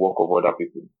and the work of other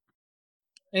people.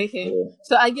 Okay. So,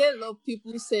 So I get a lot of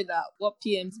people say that what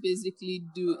PMs basically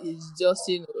do is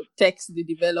just, text the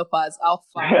developers how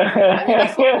far. I mean,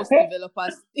 that's what most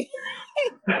developers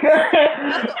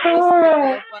that's what most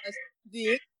developers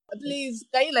do. Please,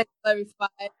 can you like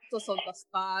clarify? Let us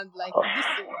understand. Like this,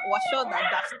 we're sure that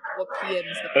that's what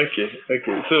PMs do.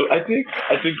 okay. So I think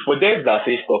for devs that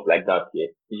say stuff like that, yeah,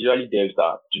 it's usually devs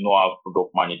that do not have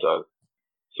product managers.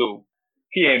 So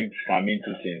PMs can mean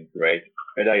two things, right?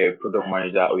 Whether you're a product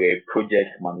manager or you're a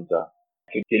project manager.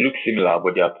 So they look similar,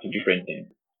 but they are two different things.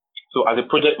 So as a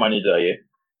project manager, yeah,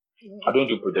 I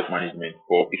don't do project management,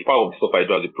 but it's part of the stuff I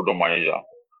do as a product manager.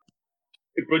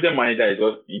 A project manager is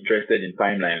just interested in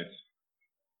timelines.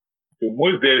 So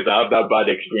most devs that have that bad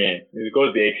experience is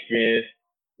because they experience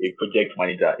a project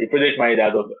manager. A project manager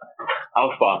does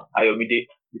Alpha, Ayomide,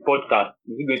 the podcast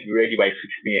is it going to be ready by 6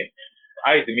 p.m.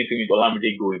 How is the meeting with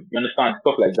Olamide going? You understand?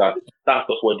 Stuff like that. That's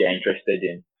just what they're interested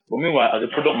in. But meanwhile, as a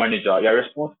product manager, you're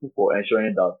responsible for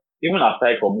ensuring that even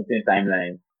aside from meeting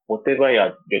timelines, whatever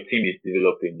your team is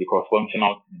developing, the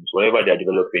cross-functional teams, whatever they're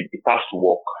developing, it has to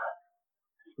work.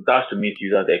 It has to meet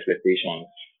users' expectations.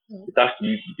 It has to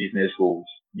meet business goals.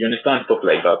 You understand stuff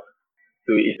like that?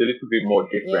 So it's a little bit more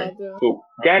Yeah, I different. do. So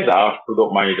guys that have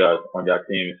product managers on their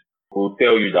teams will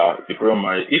tell you that the product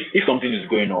manager, if something is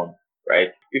going on, right?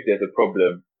 If there's a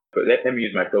problem, but let me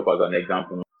use myself as an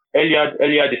example.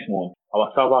 Earlier this month,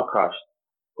 our server crashed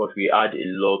because we had a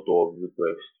lot of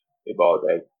requests, about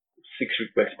like 6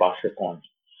 requests per second.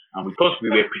 And we thought we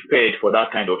were prepared for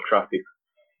that kind of traffic,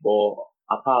 but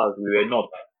apart we were not.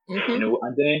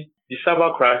 And then the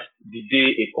server crashed the day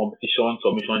a competition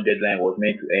submission deadline was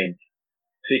meant to end.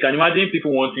 So you can imagine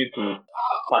people wanting to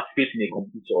participate in a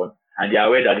competition and they are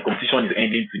aware that the competition is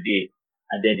ending today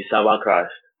and then the server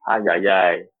crashed. Ay, ay,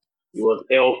 ay. It was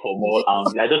hell for more.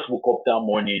 I just woke up that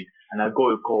morning and I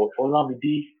got a call.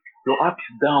 Olamide, your app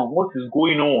is down. What is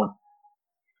going on?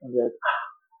 I'm like,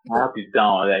 my app is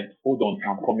down. I'm like, hold on,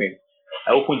 I'm coming.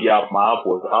 I opened the app. Our app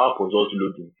was also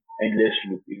loading. Endless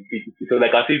loop. It was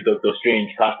like as if Doctor Strange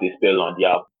cast a spell on the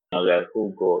app. I was like, oh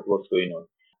God, what's going on?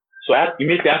 So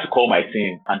immediately I had to call my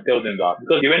team and tell them that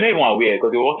because they were not even aware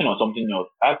because they were working on something else.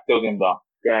 I had to tell them that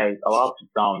guys, our app is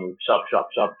down, sharp,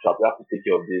 sharp, sharp, sharp. We have to take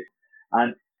care of this.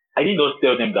 And I didn't just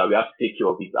tell them that we have to take care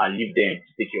of it and leave them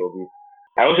to take care of it.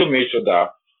 I also made sure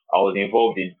that I was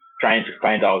involved in trying to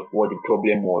find out what the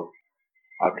problem was,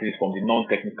 at least from the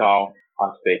non-technical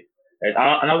aspect. Right?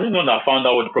 And I was the one that found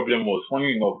out what the problem was.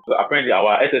 Funny enough, so apparently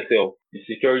our SSL, the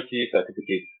security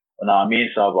certificate on our main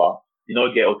server, did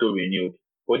not get auto renewed.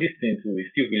 For this thing too, it's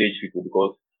still village people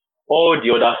because all the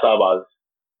other servers,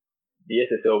 the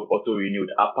SSL auto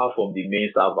renewed apart from the main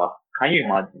server. Can you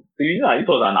imagine? So this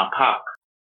was an attack.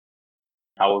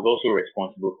 I was also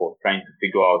responsible for trying to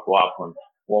figure out what happened,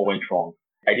 what went wrong.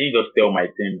 I didn't just tell my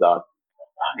team that,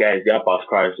 guys, the app has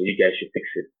crashed, so you guys should fix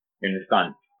it. You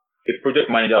understand? The project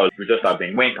manager would just have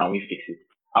been, when can we fix it?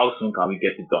 How soon can we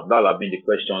get it done? That would have been the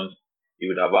questions he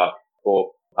would have asked.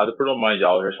 But as a product manager,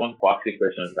 I was responsible for asking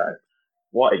questions like,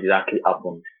 what exactly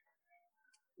happened?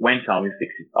 When can we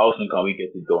fix it? How soon can we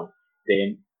get it done?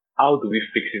 Then, how do we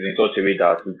fix it in such a way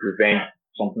that we prevent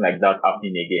something like that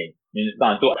happening again? You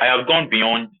understand? So I have gone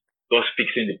beyond just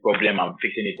fixing the problem and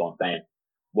fixing it on time.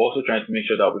 We're also trying to make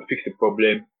sure that we fix the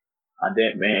problem and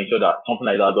then ensure that something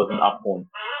like that doesn't happen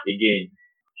again.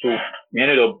 So we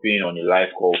ended up being on a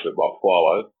live call for about 4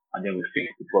 hours, and then we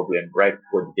fixed the problem right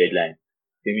before the deadline.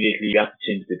 Immediately, we had to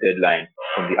change the deadline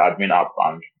from the admin app,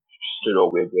 and straight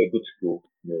up, we're good to go.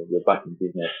 We're back in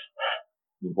business.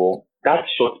 But that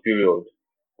short period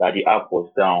that the app was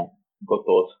down got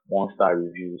us 1-star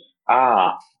reviews.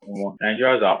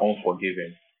 Nigerians are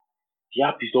unforgiving. The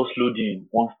app is just loading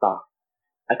 1 star.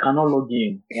 I cannot log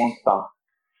in 1 star.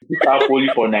 This app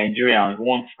only for Nigerians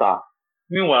 1 star.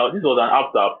 Meanwhile, this was an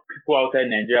app that people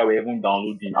outside Nigeria were even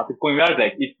downloading. At the point, we had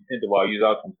like 8% of our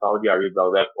users from Saudi Arabia. I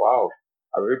was like, wow,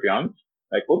 Arabians?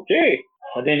 Like, okay.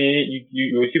 And then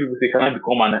you will see people say, can I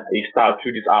become a star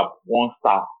through this app? 1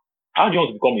 star. How do you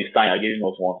want to become a star and you're giving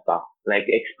us 1 star?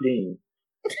 Like, explain.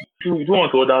 You don't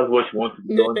want to others what you want to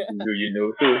be done to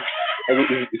you, So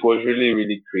it was really,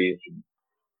 really crazy.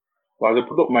 But as a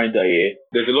product manager here,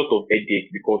 there's a lot of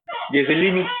headache because there's a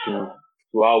limit to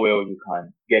how well you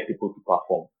can get people to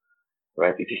perform,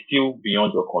 right? It is still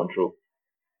beyond your control.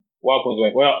 What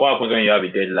happens when you have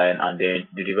a deadline and then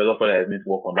the developer that is meant to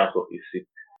work on that stuff is sick?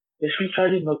 There's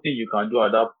literally nothing you can do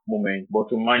at that moment but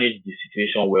to manage the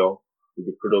situation well with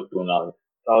the product owner.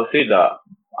 So I'll say that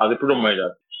as a product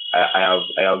manager, I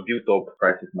have built up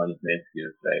crisis management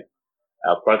skills. Like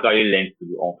I have practically learned to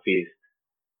be unfazed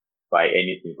by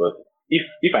anything because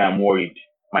if I am worried,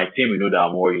 my team will know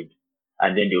that I'm worried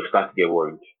and then they'll start to get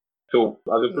worried. So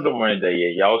as a product manager,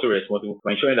 you're also responsible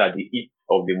for ensuring that the heat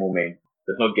of the moment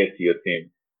does not get to your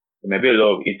team. There may be a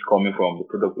lot of it coming from the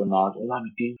product owners.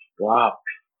 Wow,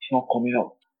 it's not coming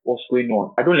up. What's going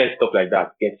on? I don't let stuff like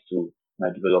that get to my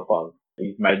developers.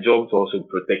 It's my job to also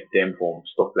protect them from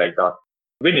stuff like that.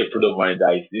 Being a product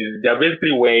manager, they're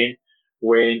basically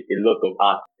wearing a lot of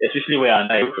hats, especially when I'm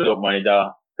a product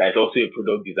manager that is also a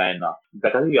product designer.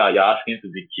 Because I think you're asking to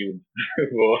be killed.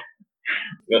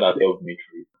 God has helped me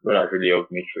through it. God has really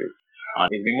helped me through it. And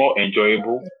it's been more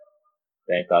enjoyable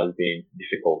than it has been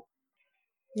difficult.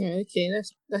 Yeah, okay,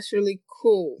 that's really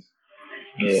cool.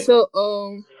 Yeah. So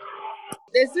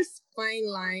there's this fine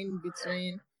line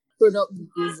between product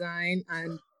design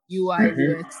and UI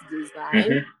UX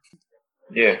design.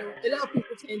 Yeah. A lot of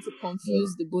people tend to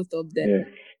confuse the both of them,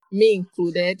 me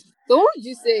included. So what would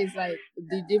you say is like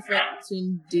the difference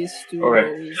between these two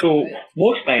roles? So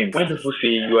most times when people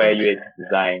say UI UX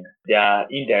design, they are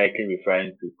indirectly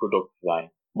referring to product design.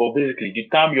 But basically the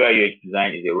term UI UX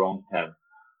design is a wrong term,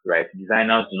 right?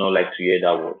 Designers do not like to hear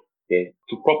that word. Okay?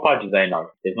 To proper designers,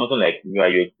 there's nothing like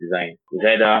UI UX design. It's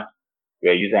either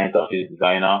you're a user interface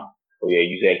designer or you're a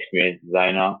user experience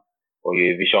designer or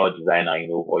you're a visual designer,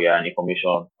 or you're an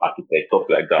information architect, stuff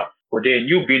like that. But then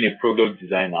you being a product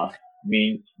designer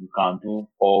means you can do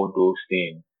all those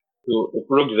things. So a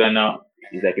product designer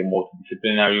is like a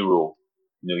multidisciplinary role.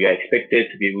 You're expected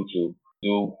to be able to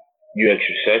do UX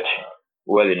research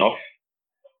well enough.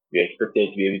 You're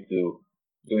expected to be able to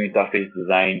do interface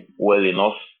design well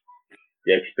enough.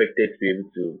 You're expected to be able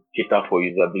to cater for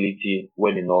usability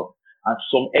well enough. And to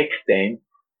some extent,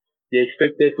 they're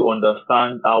expected to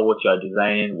understand how what you are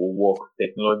designing will work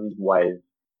technology-wise.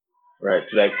 Right.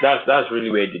 So like that's really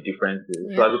where the difference is.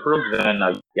 Yeah. So as a product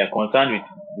designer, you're concerned with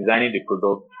designing the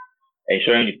product,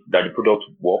 ensuring that the product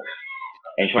works,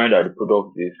 ensuring that the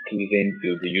product is pleasing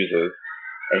to the users,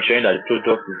 ensuring that the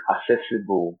product is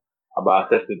accessible. About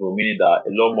accessible, meaning that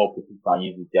a lot more people can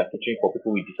use it. They are catering for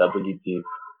people with disabilities,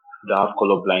 that have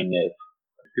color blindness,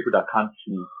 people that can't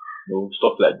see,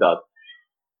 stuff like that.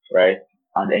 Right?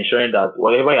 And ensuring that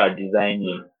whatever you are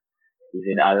designing is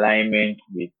in alignment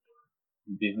with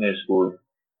business goals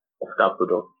of that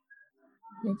product.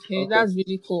 Okay, that's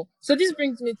really cool. So this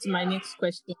brings me to my next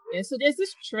question. Yeah? So there's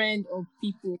this trend of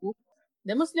people,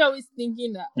 they're mostly always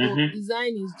thinking that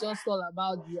design is just all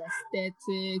about the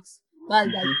aesthetics. Like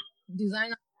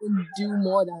designer don't do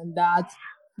more than that.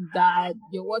 That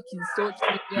your work is so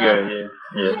trivial. Yeah.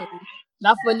 You know,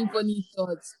 that funny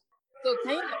thoughts. So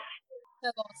can you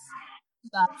tell us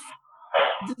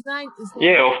that design is not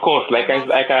Yeah, of course.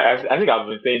 about I think I've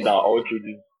been saying that all through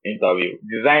this interview.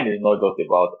 Design is not just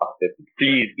about aesthetic.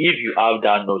 Please, if you have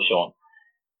that notion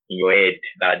in your head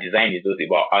that design is just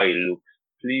about how it looks,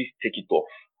 please take it off.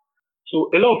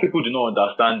 So a lot of people do not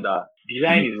understand that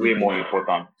design is way more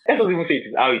important. Let's not even say it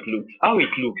is how it looks. How it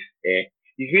looks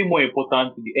is way more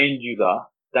important to the end user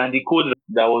than the code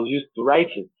that was used to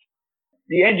write it.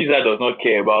 The end user does not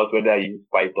care about whether you use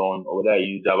Python or whether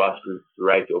you use JavaScript to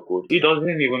write your code. He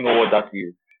doesn't even know what that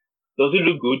is. Does it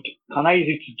look good? Can I use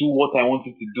it to do what I want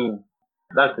it to do?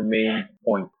 That's the main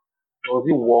point. Does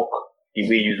it work the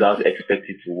way users expect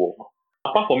it to work?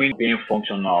 Apart from it being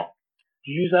functional,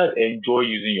 do users enjoy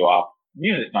using your app? Do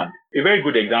you understand? A very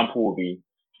good example would be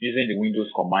using the Windows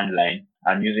command line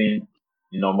and using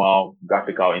the normal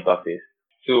graphical interface.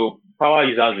 So power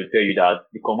users will tell you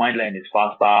that the command line is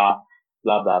faster,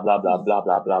 blah blah blah blah blah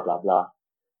blah blah blah blah.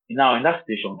 Now in that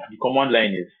situation, the command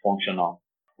line is functional.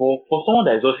 For someone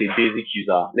that is just a basic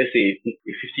user, let's say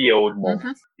a 50-year-old mom,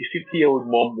 a 50-year-old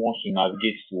mom wants to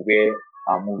navigate to where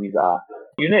our movies are.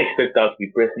 You don't expect her to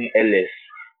be pressing ls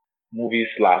movie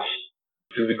slash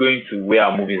to be going to where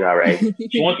our movies are, right?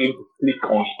 She wants to be able to click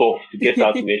on stuff to get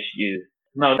her to where she is.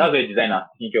 Now that's where designer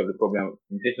taking care of the problem.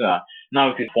 Now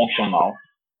it is functional,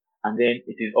 and then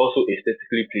it is also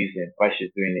aesthetically pleasing while she's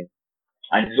doing it,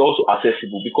 and it's also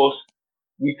accessible because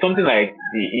with something like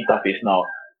the interface now,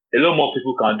 a lot more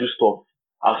people can do stuff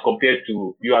as compared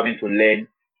to you having to learn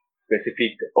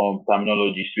specific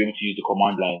terminologies to be able to use the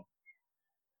command line.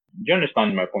 Do you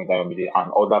understand my point, Ayomide,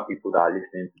 and other people that are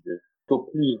listening to this?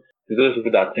 So please, to those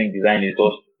people that think design is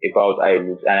just about how it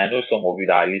looks, and I know some of you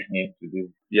that are listening to this,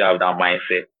 you have that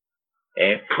mindset,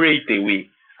 and pray it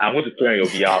away. I'm going to pray on your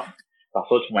behalf that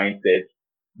such mindset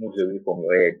moves away from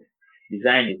your head.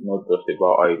 Design is not just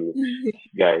about how it looks,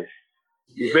 guys.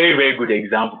 A very, very good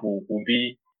example would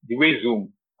be the way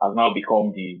Zoom has now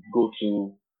become the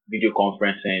go-to video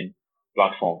conferencing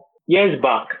platform. Years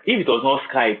back, if it was not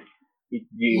Skype, it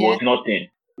was nothing.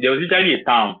 There was literally a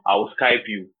time I would Skype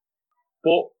you.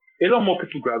 But a lot more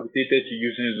people gravitated to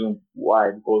using Zoom.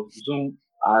 Why? Because Zoom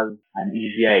has an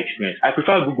easier experience. I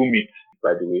prefer Google Meet,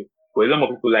 by the way. But a lot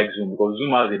more people like Zoom because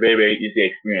Zoom has a very, very easy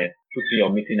experience. Put in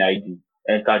your meeting ID,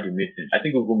 enter the meeting. I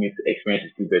think Google Meet experience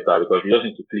is still better because you just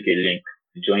need to click a link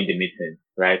to join the meeting,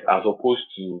 right? As opposed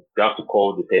to you have to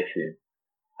call the person.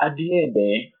 At the end,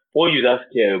 what users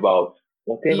care about,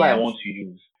 whatever I want to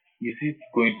use, is it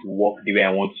going to work the way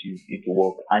I want it to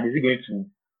work? And is it going to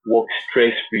work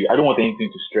stress-free? I don't want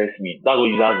anything to stress me. That's what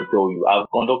users will tell you.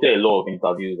 I've conducted a lot of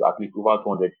interviews, at least over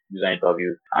 200 user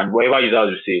interviews. And whatever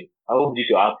users will say, I hope this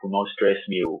your app will not stress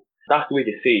me. That's the way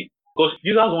they say it. Because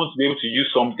users want to be able to use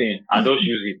something and just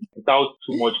use it without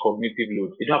too much cognitive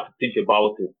load. You don't have to think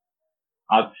about it.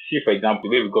 And see, for example,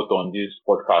 the way we got on this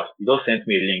podcast, you just sent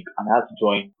me a link and I had to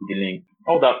join the link.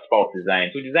 All that's part of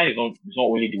design. So design is not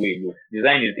only the way it looks.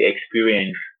 Design is the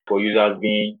experience for users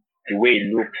being the way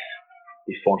it looks,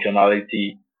 its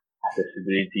functionality,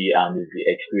 accessibility, and is the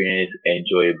experience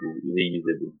enjoyable, is it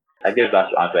usable? I guess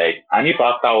that's the answer. And if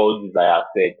after all this I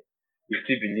have said, you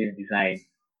still believe design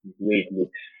is the way it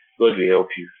looks, God will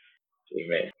help you.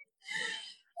 Amen.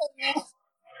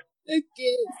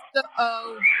 Okay, so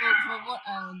from what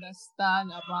I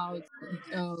understand about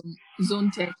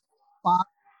Zone Tech Park,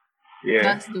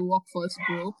 that's the workforce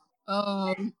group.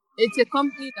 It's a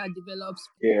company that develops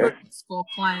products for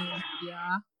clients,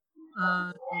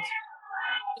 and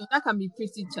so that can be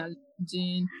pretty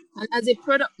challenging. And as a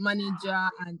product manager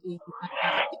and if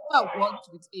I've worked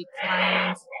with a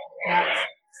client that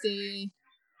say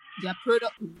their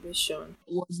product vision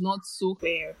was not so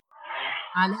clear.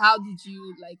 And how did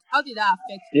that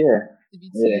affect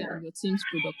productivity and your team's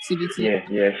productivity?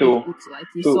 So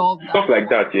stuff like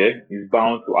that, is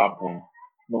bound to happen,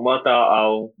 no matter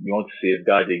how you want to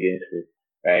safeguard against it,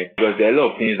 right? Because there are a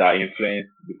lot of things that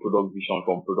influence the product vision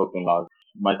from product owners.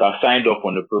 You might have signed up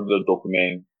on the product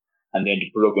document, and then the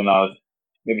product owners,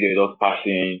 maybe they're just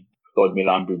passing Third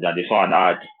Milan Bridge and they saw an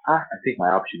ad. I think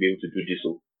my app should be able to do this.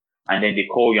 And then they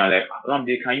call you and like,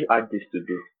 Ramde, can you add this to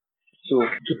this? So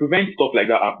to prevent stuff like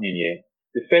that happening here,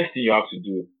 the first thing you have to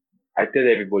do, I tell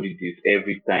everybody this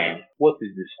every time, what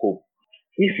is the scope?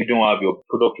 If you don't have your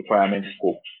product requirement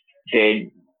scope,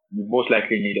 then you most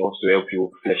likely need us to help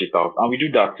you flesh it out. And we do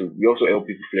that too. We also help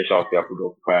people flesh out their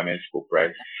product requirement scope,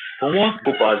 right? So once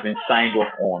scope has been signed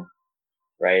off on,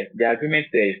 right, the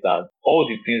agreement says that all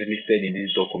the things listed in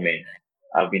this document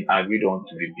have been agreed on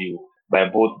to be built by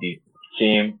both the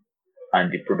team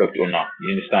and the product owner.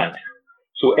 You understand?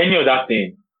 So any other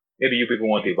thing, maybe you people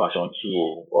want a version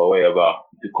 2 or whatever,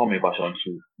 to come in version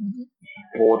 2,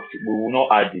 but we will not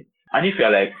add it. And if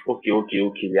you're like, okay,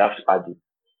 we have to add it,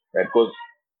 right? Because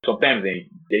sometimes there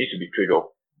needs to be trade-off,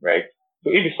 right?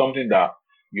 So if it's something that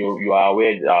you are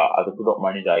aware that as a product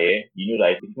manager, you know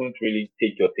that it won't really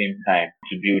take your team time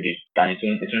to build it, and it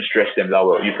won't stress them that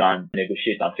well. You can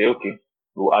negotiate and say, okay,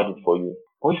 we'll add it for you.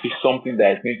 But if it's something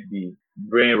that is going to be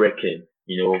brain wrecking,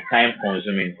 time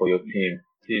consuming for your team,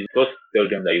 just tell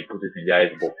them that you put it in the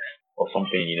icebox or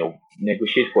something,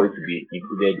 negotiate for it to be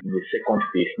included in the second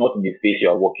phase, not in the phase you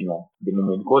are working on at the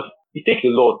moment. Because it takes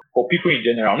a lot for people in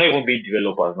general, not even being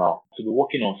developers now, to be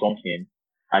working on something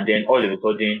and then all of a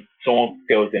sudden someone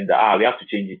tells them that we have to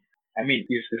change it. I mean,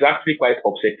 it's actually quite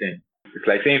upsetting. It's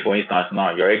like saying, for instance,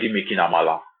 now you're already making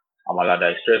amala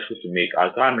that is stressful to make. I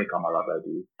can't make amala by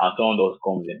the way, and someone else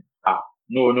comes in.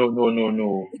 No, we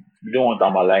don't want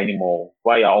amala anymore.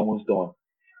 Why you're almost done?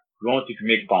 We want you to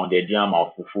make pounded yam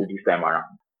or fufu this time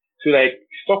around. So like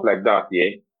stuff like that,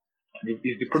 it's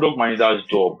the product manager's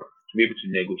job to be able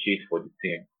to negotiate for the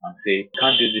team and say,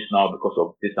 can't do this now because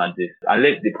of this and this, and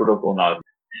let the product owner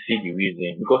see the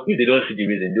reason. Because if they don't see the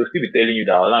reason, they'll still be telling you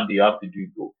that you have to do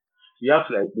it. So you have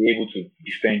to like be able to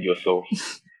defend yourself.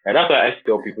 And that's why I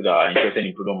tell people that are interested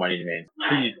in product management,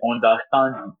 please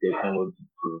understand the technology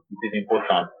too. It is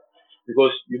important.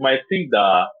 Because you might think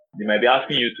that they might be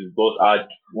asking you to just add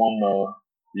one more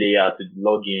layer to the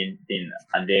login thing,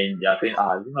 and then they are saying,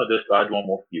 you know, just to add one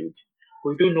more field.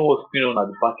 But you don't know what's going on at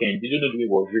the back end. You don't know the way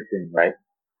it was written, right?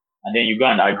 And then you go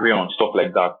and agree on stuff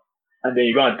like that. And then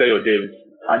you go and tell your devs,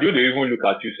 and you don't even look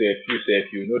at yourself,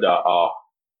 you know that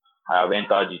I have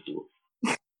entered it too.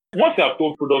 Once you have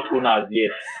told product owners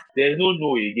yes, there's no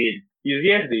again. It's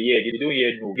yes, they don't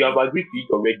hear no. You have agreed to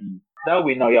it already. That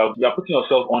way now you are putting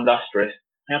yourself under stress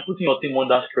and you're putting your team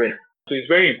under stress. So it's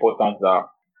very important that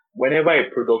whenever a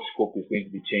product scope is going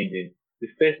to be changing, the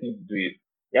first thing to do is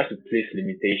you have to place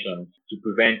limitations to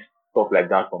prevent stuff like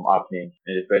that from happening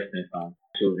in the first instance.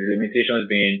 So the limitations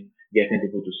being getting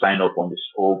people to sign up on the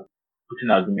scope,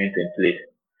 putting agreements in place,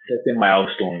 setting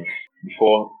milestones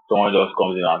before someone just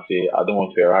comes in and say, I don't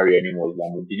want Ferrari anymore, it's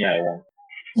Lamborghini I want.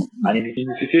 And in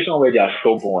the situation where they are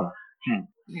stubborn,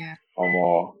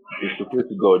 it's to pray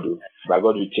to God though. But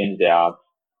God will change their heart.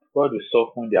 God will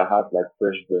soften their heart like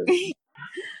fresh bread.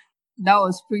 That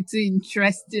was pretty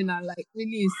interesting and like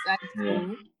really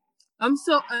insightful.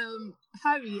 So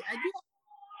Harry, I do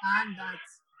understand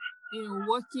that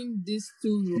working these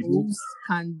two roles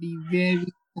can be very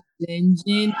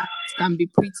challenging and it can be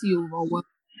pretty overwhelming.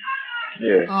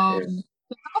 So how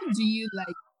do you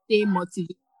like stay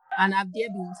motivated? And have there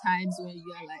been times when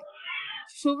you are like,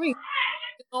 Shuri,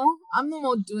 I'm not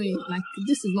more doing like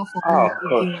this is not for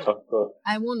me. Of course.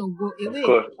 I want to go away. Of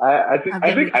course. I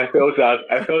think I felt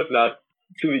that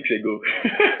 2 weeks ago.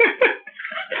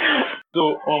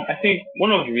 So I think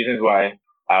one of the reasons why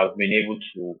I've been able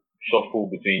to shuffle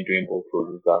between doing both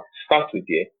roles is that start with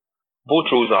both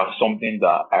roles are something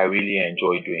that I really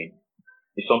enjoy doing.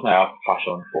 It's something I have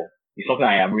passion for. It's something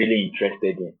I am really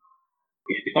interested in.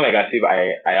 It's not like as if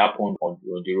I happened on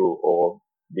the role or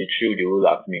they threw the role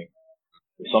at me.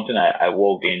 It's something I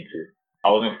walked into.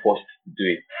 I wasn't forced to do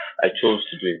it. I chose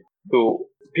to do it. So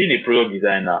being a product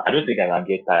designer, I don't think I can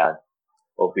get tired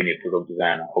of being a product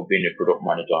designer or being a product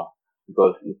manager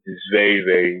because it is very,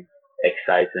 very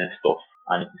exciting stuff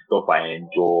and it's stuff I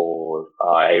enjoy.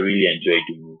 I really enjoy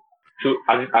doing it. So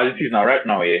as it is now, right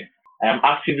now, I am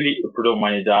actively a product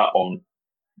manager on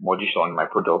Modisha on my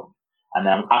product, and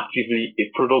I'm actively a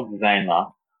product designer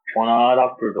on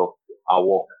another product at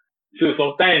work. So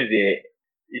sometimes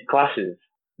it clashes.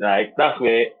 Like that's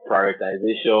where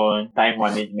prioritization, time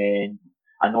management,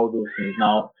 and all those things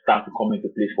now start to come into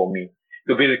place for me.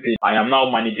 So basically, I am now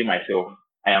managing myself.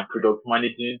 I am product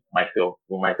managing myself,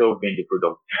 with myself being the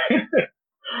product.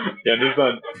 You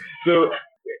understand? So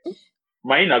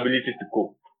my inability to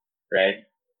cope, right,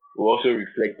 will also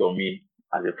reflect on me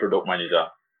as a product manager.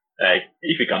 Like,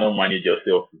 if you cannot manage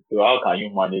yourself, so how can you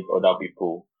manage other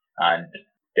people and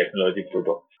technology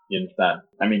products? You understand?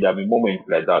 I mean, there have been moments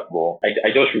like that, but I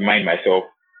just remind myself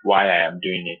why I am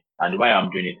doing it. And why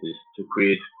I'm doing it is to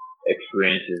create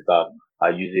experiences that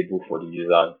are usable for the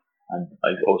users and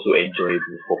is also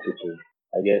enjoyable for people.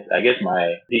 I guess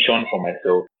my vision for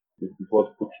myself is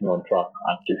what puts me on track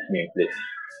and keeps me in place.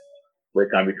 But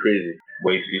it can be crazy.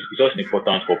 But it's just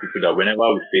important for people that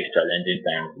whenever we face challenging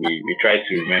times, we try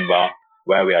to remember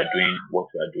why we are doing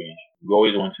what we are doing. We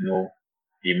always want to know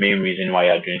the main reason why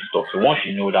you are doing stuff. So once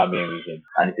you know that main reason,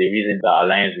 and it's a reason that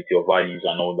aligns with your values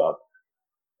and all that,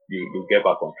 you get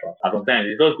back on track. And sometimes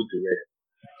it's just good to rest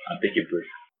and take a break.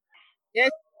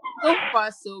 Yes, so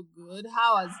far so good.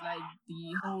 How was like the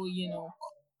whole,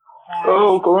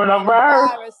 Oh,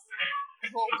 coronavirus. the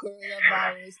whole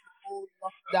coronavirus, the whole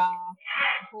lockdown,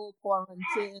 the whole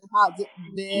quarantine? How's it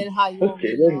been? How you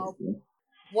Okay, warming let me up? see.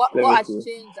 What Let what me has see.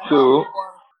 changed about So,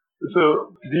 work? so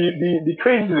the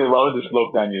crazy thing about this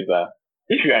lockdown is that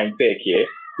if you are in tech here,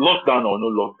 lockdown or no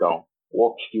lockdown,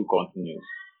 work still continues.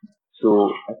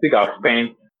 So I think I've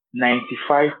spent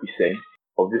 95%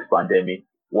 of this pandemic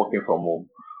working from home.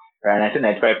 Right? And I say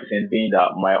 95% being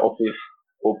that my office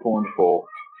opened for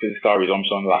physical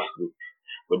resumption last week,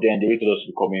 but then they told us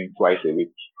to come in twice a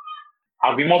week.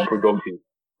 I've been more productive,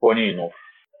 funny enough,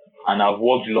 and I've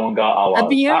worked longer I've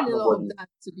been hours. hearing a lot of that,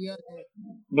 to be honest.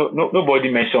 Nobody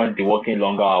mentioned the working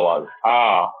longer hours.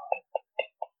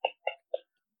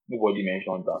 Nobody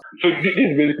mentioned that. So this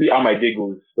is basically how my day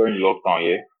goes during the lockdown.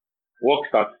 Yeah, work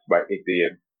starts by 8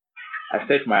 a.m. I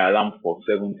set my alarm for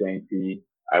 7:20.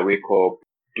 I wake up,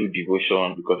 do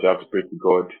devotion because you have to pray to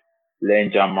God,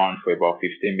 learn German for about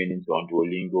 15 minutes on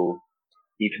Duolingo,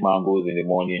 eat mangoes in the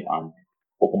morning, and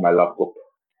open my laptop.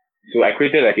 So I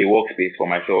created like a workspace for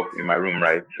myself in my room,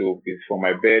 right? So it's from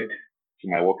my bed to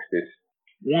my workspace.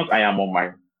 Once I am on my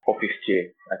office chair,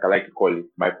 like I like to call it,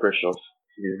 my precious,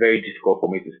 it is very difficult for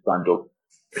me to stand up,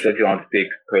 especially if I want to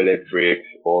take toilet breaks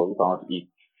or if I want to eat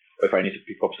or if I need to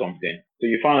pick up something. So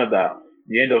you found out that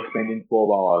you end up spending 12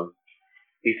 hours,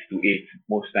 8 to 8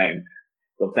 most times,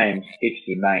 sometimes 8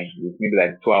 to 9 with maybe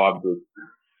like 2 hour breaks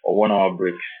or 1 hour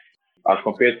breaks. As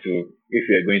compared to if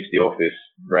you're going to the office,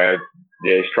 right?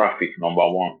 There is traffic, number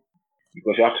one,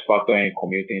 because you have to factor in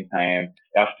commuting time,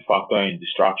 you have to factor in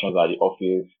distractions at the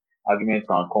office, arguments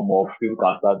can come up, people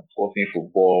can start discussing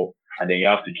football, and then you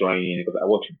have to join in because I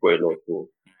watch football a lot, so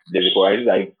there's a probability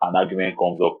that if an argument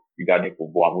comes up regarding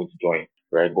football, I'm going to join,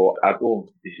 right? But at home,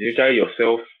 it's literally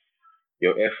yourself,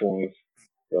 your earphones,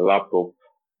 your laptop,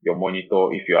 your monitor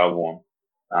if you have one,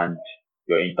 and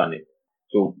your internet.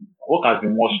 So work has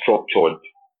been more structured.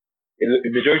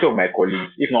 The majority of my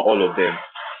colleagues, if not all of them,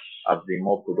 have been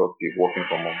more productive working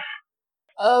from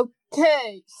home.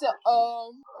 Okay, so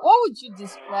what would you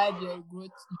describe your growth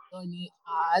journey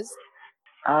as?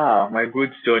 My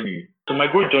growth journey. So my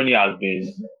growth journey has been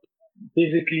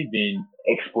basically been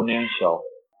exponential.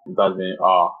 It has been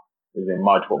it's been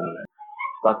mad for me.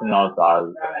 Starting out as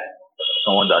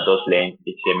someone that just learned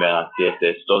HTML and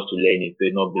CSS just to learn it, so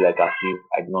it not be like as if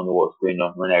I did not know what's going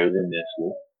on when I was in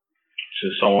school. So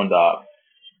someone that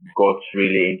got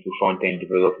really into front end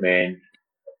development,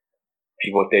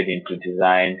 pivoted into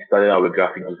design, started out with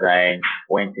graphic design,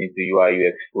 went into UI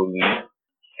UX fully,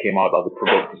 came out as a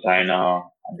product designer,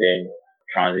 and then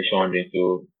transitioned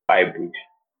into hybrid.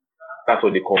 That's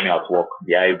what they call me at work,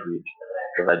 the hybrid,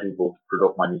 because I do both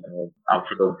product management and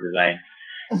product design.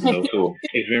 So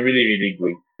it's been really, really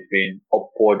great. It's been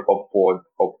upward, upward,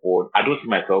 upward. I don't see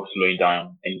myself slowing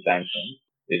down anytime soon.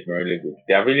 It's been really good.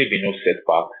 There have really been no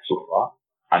setbacks so far,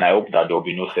 and I hope that there will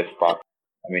be no setbacks.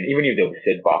 I mean, even if there will be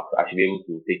setbacks, I should be able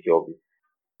to take care of it.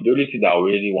 The only thing that I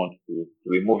really want to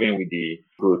be moving with the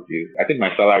growth is I think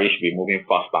my salary should be moving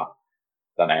faster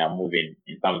than I am moving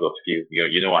in terms of skills.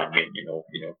 You know what I mean. You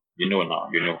know now.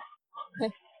 You know.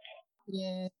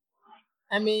 Yeah,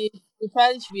 I mean, you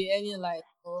probably should be earning like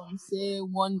say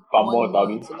one Per one month,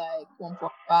 mil to like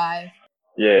 1.5.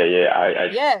 Yeah.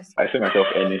 Yes. I see myself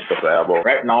earning stuff like that, but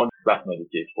right now that's not the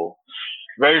case. For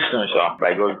very soon, sure,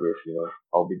 by God's grace,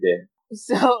 I'll be there.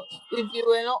 So if you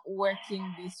were not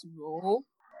working this role,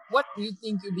 what do you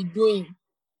think you'll be doing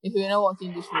if you were not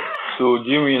working this role? So do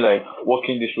you mean like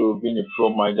working this role, being a pro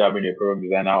manager, being a product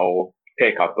designer, or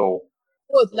tech at all?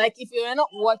 Both. Like if you were not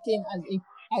working as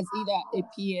either a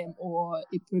PM or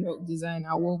a product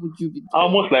designer, what would you be doing? I'll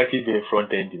most likely be a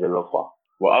front end developer.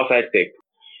 Well, outside tech,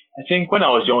 I think when I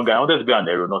was younger, I wanted to be an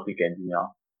aeronautic engineer.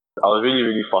 I was really,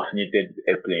 really fascinated with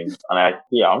airplanes, and I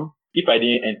still am. If I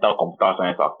didn't enter computer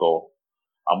science at all,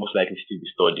 I'll most likely still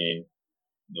be studying,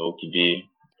 to be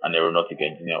an aeronautic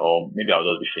engineer, or maybe I'll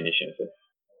just be finishing. So.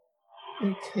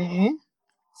 Okay.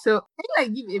 So can you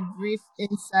like give a brief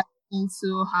insight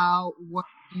into how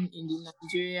working in the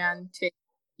Nigerian tech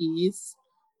is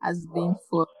has been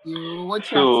for you?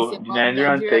 What you have to say So the about the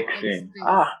Nigerian Nigerian tech tech scene.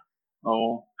 space?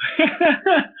 Oh.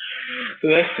 So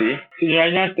let's see. So the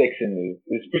Nigerian tech scene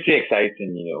is pretty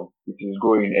exciting, It is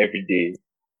growing every day.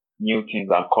 New things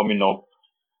are coming up,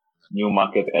 new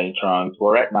market entrants. But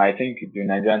right now, I think the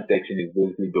Nigerian tech scene is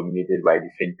basically dominated by the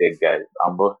fintech guys.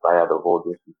 I'm just tired of all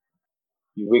this.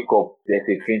 You wake up, there's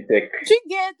a fintech, Do you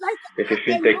get like there's a I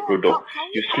fintech know product. can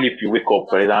You we sleep, you wake up,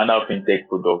 there's another fintech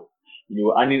product.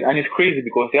 and it's crazy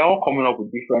because they're all coming up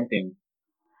with different things.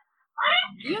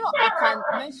 I can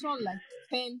mention like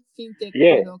 10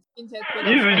 Yeah, fintech products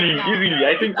right easily, now easily.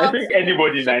 I without think even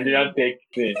anybody in Nigerian checking. tech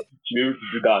thing should be able to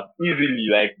do that easily,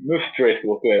 like no stress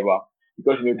whatsoever.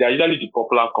 Because they're usually the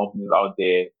popular companies out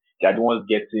there. They're the ones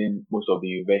getting most of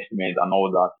the investment and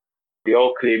all that. They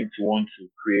all claim to want to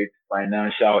create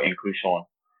financial inclusion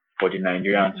for the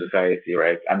Nigerian society,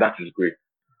 right? And that is great.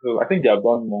 So I think they have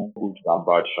done more good than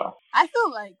bad, sha. I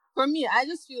feel like, for me, I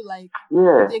just feel like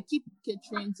Yeah, they keep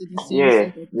catering to the same yeah,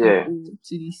 set of yeah, people,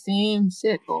 to the same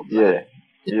set of like yeah,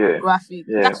 yeah, demographic.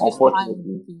 yeah. That's just my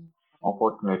own opinion.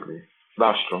 Unfortunately,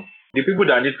 that's true. The people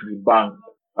that need to be banked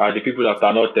are the people that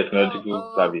are not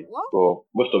technological savvy. Well, So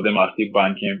most of them are still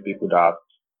banking people that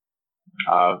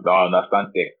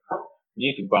understand tech. You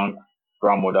need to bank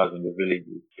grandmothers in the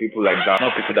villages, people like that,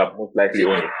 not people that most likely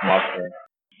own a smartphone.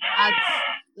 at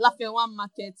Lafayette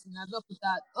Market in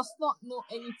Abeokuta does not know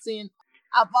anything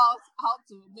about how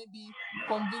to maybe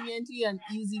conveniently and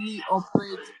easily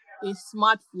operate a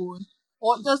smartphone,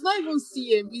 or does not even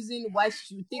see a reason why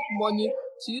she should take money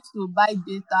to use to buy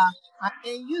data and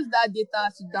then use that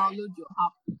data to download your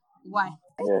app. Why?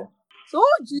 Yeah. So what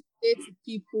would you say to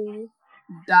people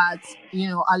that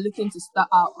are looking to start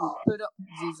out with product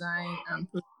design and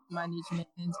product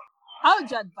management? How would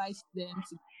you advise them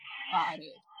to start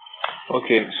it?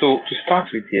 Okay, so to start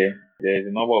with here, there's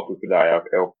a number of people that I have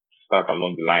helped start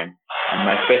along the line. And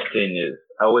my first thing is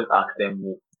I always ask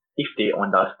them if they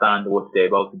understand what they're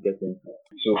about to get into.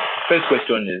 So first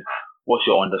question is, what's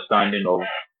your understanding of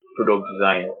product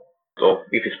design? Or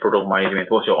if it's product management,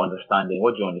 what's your understanding?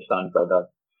 What do you understand by that?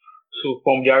 So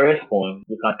from their response,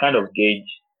 you can kind of gauge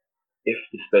if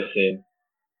this person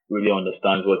really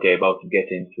understands what they're about to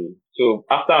get into. So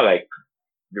after like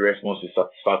the response is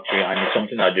satisfactory and it's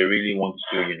something that they really want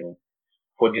to,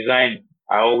 for design,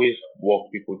 I always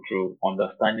walk people through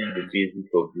understanding the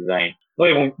basics of design. Not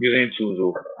even using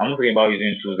tools. I'm not talking about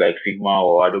using tools like Figma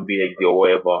or Adobe XD or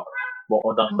whatever, but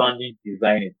understanding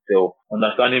design itself,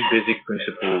 understanding basic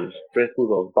principles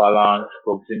of balance,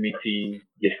 proximity,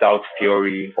 gestalt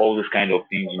theory, all those kind of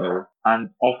things. And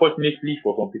unfortunately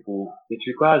for some people, it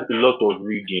requires a lot of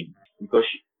reading because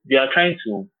they are trying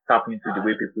to tap into the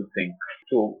way people think.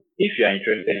 So if you are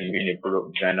interested in being a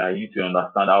product designer, you need to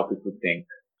understand how people think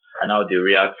and how they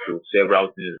react to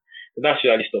several things. So that's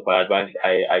usually stuff I advise.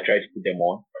 I try to put them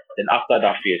on. Then after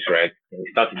that phase, right, we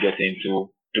start to get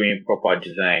into doing proper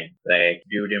design, like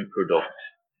building products,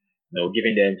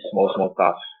 giving them small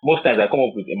tasks. Most times I come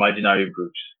up with imaginary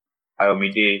groups.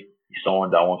 Ayomide is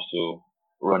someone that wants to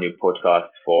run a podcast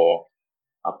for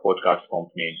a podcast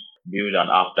company, build an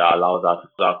app that allows us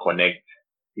to connect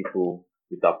people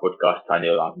with our podcast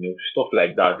channel and stuff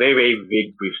like that. Very, very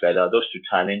vague briefs like that, just to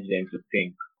challenge them to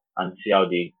think and see how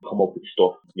they come up with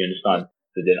stuff. You understand?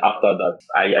 So then after that,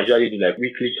 I usually do like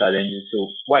weekly challenges. So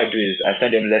what I do is I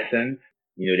send them lessons.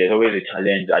 There's always a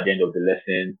challenge at the end of the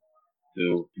lesson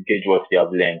to gauge what they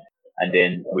have learned. And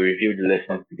then we review the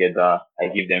lessons together. I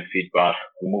give them feedback.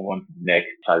 We move on to the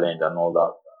next challenge and all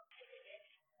that.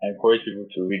 I encourage people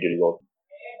to read a lot,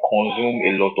 consume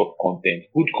a lot of content,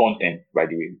 good content, by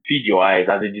the way. Feed your eyes.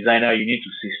 As a designer, you need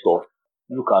to see stuff.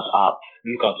 Look at apps,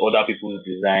 look at other people's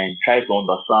design, try to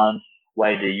understand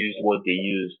why they use what they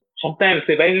use. Sometimes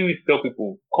if I even tell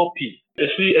people, copy,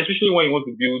 especially when you want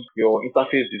to build your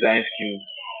interface design skills,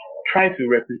 try to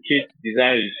replicate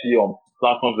designs you see on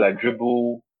platforms like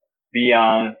Dribble,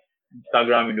 Behance,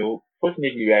 Instagram.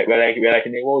 Fortunately, right, we're like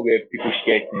in a world where people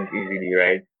share things easily,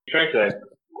 right? Try to like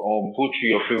go through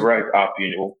your favorite app,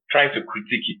 try to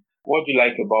critique it. What do you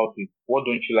like about it? What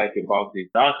don't you like about it?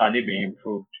 How can it be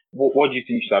improved? What do you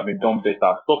think should have been done better?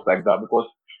 Stuff like that. Because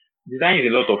design is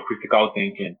a lot of critical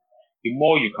thinking. The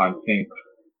more you can think,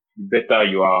 the better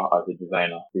you are as a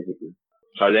designer, basically.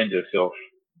 Challenge yourself,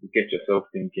 get yourself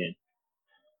thinking,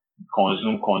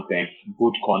 consume content,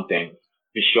 good content,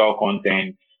 visual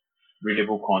content,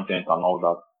 readable content, and all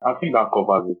that. I think that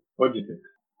covers it. What do you think?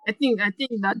 I think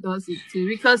that does it too,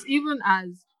 because even as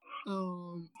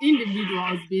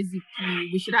individuals, basically,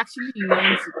 we should actually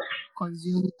learn to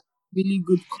consume really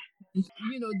good content.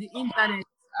 The internet.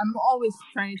 I'm always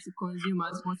trying to consume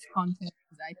as much content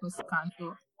as I possibly can.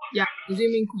 So yeah,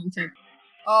 consuming content.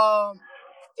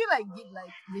 Feel like give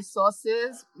like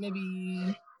resources,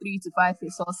 maybe 3 to 5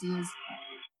 resources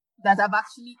that have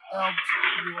actually helped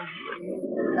your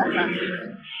growth. That can be.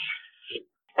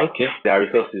 Okay, there are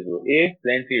resources.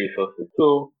 Plenty resources.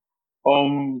 So,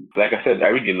 like I said, I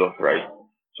read a lot, right?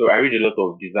 So I read a lot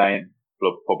of design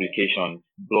publications,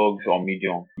 blogs on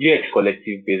Medium, UX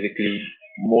Collective, basically,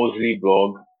 Mosley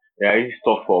blog. There is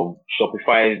stuff from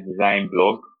Shopify's design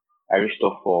blog. I read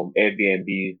stuff from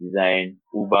Airbnb's design,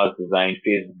 Uber's design,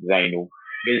 Facebook design.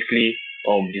 Basically,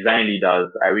 design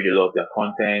leaders. I read a lot of their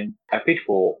content. I paid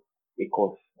for a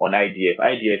course on IDF.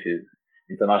 IDF is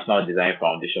International Design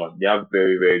Foundation. They have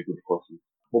very, very good courses.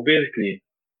 But basically,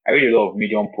 I read a lot of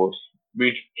Medium posts,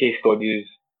 read case studies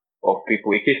of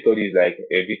people. A case study is like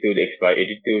a detailed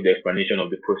explanation of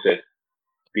the process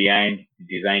behind the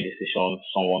design decisions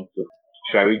someone took.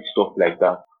 So I read stuff like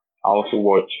that. I also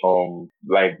watch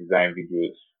live design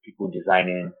videos, people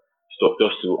designing stuff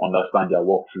just to understand their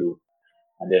workflow,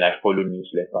 and then I follow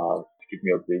newsletters to keep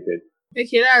me updated.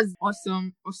 Okay, that's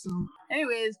awesome.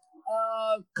 Anyways,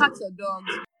 cats or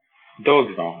dogs?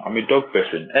 Dogs now. I'm a dog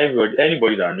person.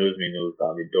 Anybody that knows me knows that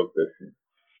I'm a dog person.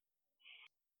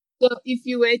 So, if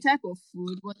you were a type of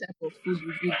food, what type of food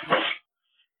would you be?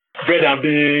 Bread and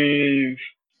beans.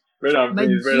 Bread and But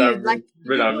beans. Bread you, and like, beans.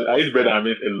 Bread you and know beans. I eat what's bread up. and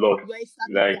beans a lot. You are a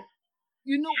savage Like, guy.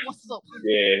 You know what's up.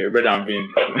 yeah, bread and beans.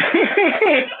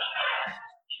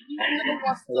 You know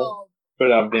what's up.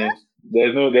 Bread and beans.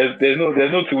 There's no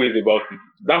two ways about it.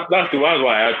 That's why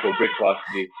I had for breakfast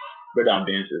today. Bread and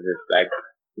beans is just like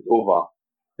it's over.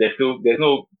 There's no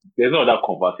other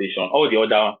conversation. All the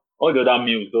other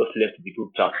meals just left to the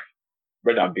group chat.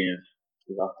 Bread and beans.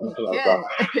 It's as simple as that.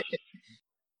 Okay.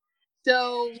 So,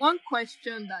 one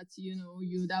question that you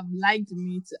would have liked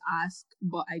me to ask,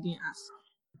 but I didn't ask.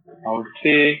 I would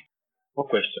say, what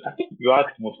question? I think you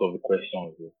asked most of the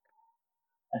questions.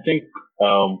 I think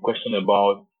question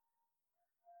about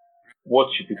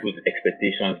what should people's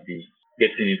expectations be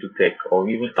getting into tech or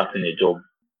even starting a job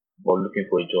or looking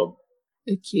for a job.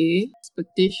 Okay.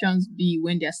 Expectations be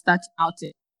when they're starting out.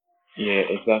 Yeah,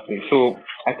 exactly. So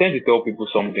I tend to tell people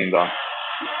something that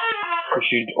we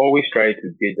should always try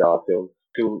to gauge ourselves.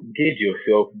 To gauge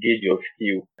yourself, gauge your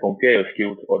skill, compare your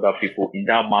skill to other people in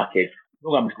that market. No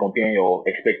one is comparing your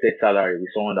expected salary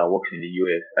with someone that works in the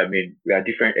US. I mean, we are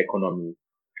different economies.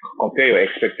 Compare your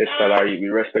expected salary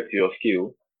with respect to your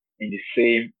skill in the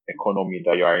same economy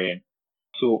that you are in.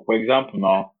 So, for example,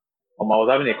 now, I was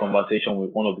having a conversation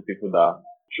with one of the people that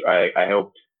I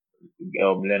helped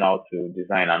learn how to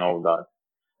design and all that.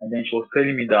 And then she was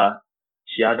telling me that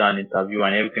she had an interview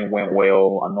and everything went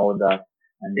well and all that.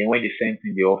 And then when they sent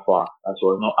me the offer, that she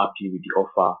was not happy with the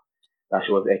offer, that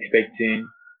she was expecting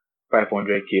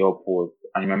 500K upwards.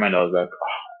 And in my mind, I was like,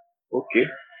 okay,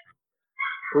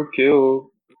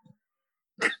 oh,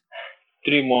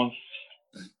 3 months.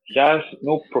 She has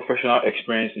no professional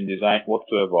experience in design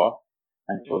whatsoever,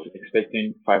 and she was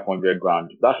expecting 500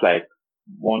 grand. That's like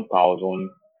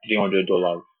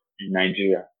 $1,300 in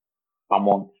Nigeria per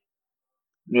month.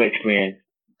 No experience.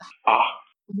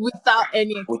 Without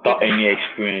any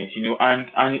experience,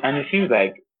 and it seems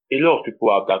like a lot of people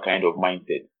have that kind of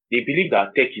mindset. They believe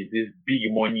that tech is this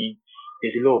big money.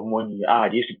 There's a lot of money.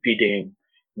 They used to pay them.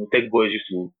 Tech boys used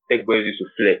to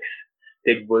flex.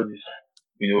 Tech boys,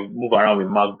 move around with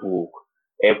MacBook,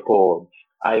 AirPods,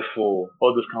 iPhone,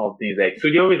 all those kind of things. Like, so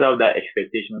they always have that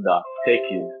expectation that tech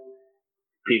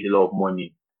pays a lot of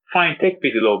money. Fine, tech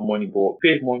pays a lot of money, but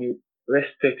pays money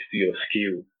respect to your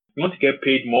skill. You want to get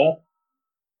paid more?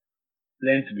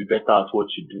 Learn to be better at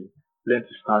what you do. Learn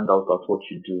to stand out at what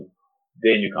you do.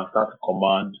 Then you can start to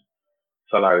command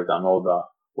salaries and all that.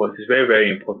 But it's very, very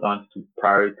important to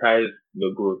prioritize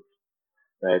your growth.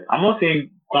 Right? I'm not saying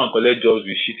go and collect jobs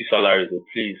with shitty salaries, but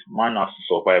please, man has to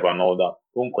survive and all that.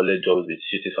 Don't collect jobs with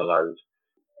shitty salaries.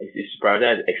 It's to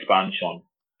prioritize expansion,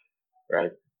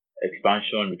 right?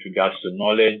 Expansion with regards to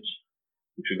knowledge,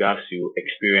 with regards to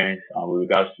experience, and with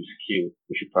regards to skill.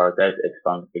 We should prioritize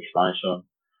expansion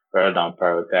rather than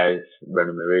prioritize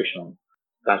remuneration.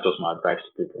 That's just my advice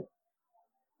to people.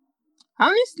 I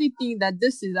honestly think that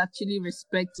this is actually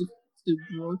respective to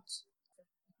growth.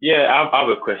 Yeah, I have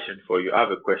a question for you. I'm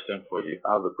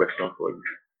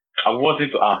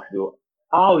wanting to ask though,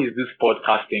 how is this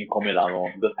podcasting coming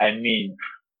along? Because I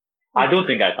don't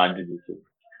think I can do this.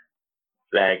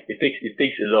 Like, it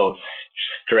takes a lot of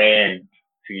strength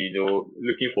to,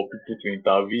 looking for people to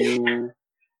interview,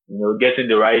 getting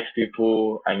the right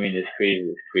people. It's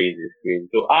crazy.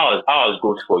 So how was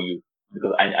growth for you?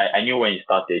 Because I knew when you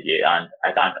started here, and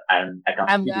I can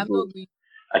see the growth.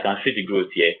 I can see the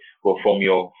growth here. But from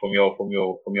your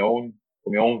own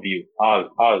view,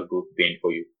 how has growth been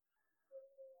for you?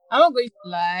 I'm not going to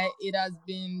lie, it has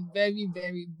been very,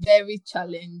 very, very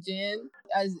challenging.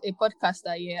 As a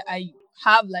podcaster here, I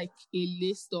have like a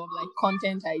list of like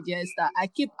content ideas that I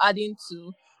keep adding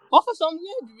to. But for some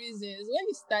weird reasons, when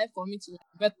it's time for me to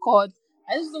record,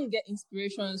 I just don't get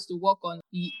inspirations to work on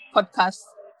the podcast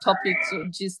topics or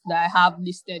gist that I have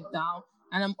listed down.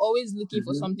 and I'm always looking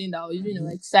for something that will,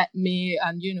 excite me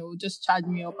and, just charge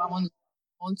me up. I want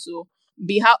to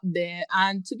be out there.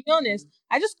 And to be honest,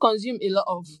 I just consume a lot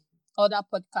of other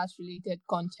podcast related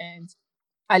content.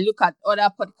 I look at other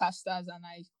podcasters and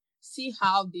I see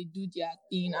how they do their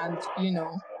thing, and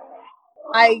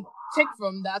I take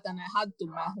from that and I add to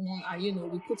my own,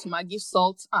 and we put Maggi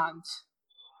salt and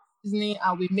seasoning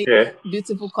and we make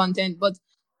beautiful content. But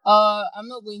I'm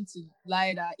not going to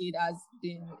lie that it has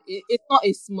been it's not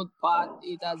a smooth path.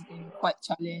 It has been quite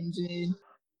challenging,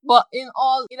 but in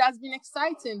all, it has been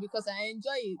exciting because I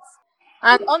enjoy it.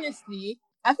 And honestly,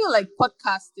 I feel like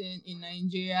podcasting in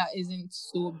Nigeria isn't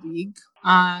so big,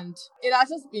 and it has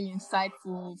just been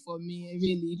insightful for me,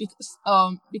 really,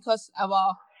 because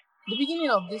about the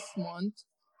beginning of this month,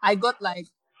 I got like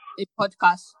a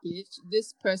podcast pitch.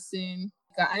 This person,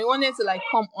 I wanted to like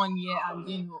come on here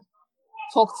and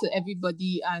talk to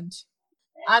everybody, and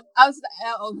I was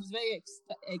very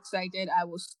excited. I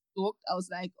was stoked. I was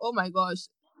like, oh my gosh,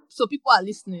 so people are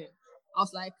listening. I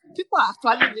was like, people are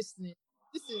actually listening.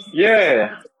 This is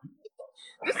Yeah.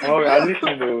 this is Oh, real. I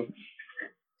listen to.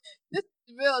 This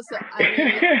is real. So I mean,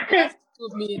 it just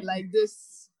put me in like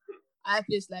this. I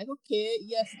feel like, okay,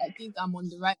 yes, I think I'm on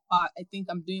the right path. I think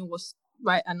I'm doing what's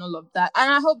right and all of that.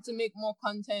 And I hope to make more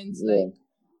content, like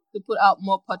to put out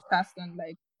more podcasts and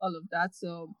like all of that.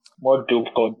 So More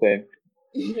dope content.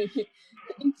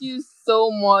 thank you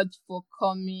so much for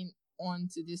coming on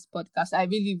to this podcast. I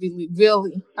really, really,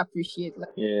 really appreciate it.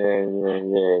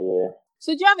 Yeah.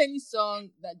 So do you have any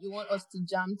song that you want us to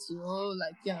jam to?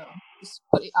 Like, just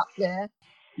put it out there.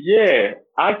 Yeah,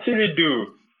 I actually do.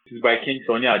 This is by King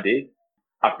Sunny Ade.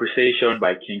 Appreciation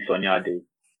by King Sunny Ade.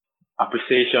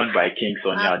 Appreciation by King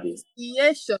Sunny Ade.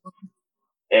 Appreciation.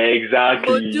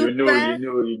 Exactly. You know.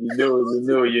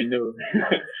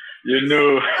 You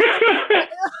know.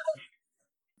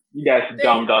 You guys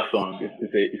down that song.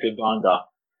 It's a banger.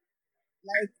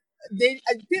 Like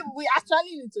I think we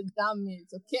actually need to jam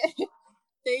it, okay?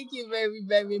 Thank you very,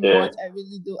 very much. I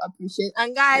really do appreciate it.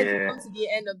 And guys, we come to the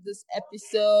end of this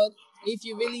episode. If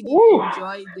you really did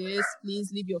enjoy this,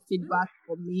 please leave your feedback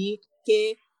for me.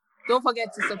 Okay. Don't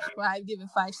forget to subscribe, give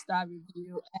a 5-star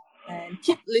review, and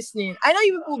keep listening. I know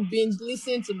you people binge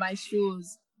listen to my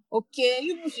shows. Okay,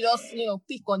 you people should just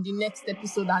click on the next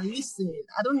episode and listen.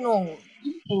 I don't know.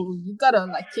 You gotta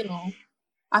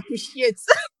appreciate.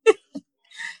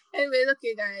 Anyways,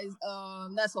 okay, guys.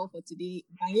 That's all for today.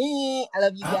 Bye. I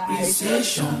love you guys.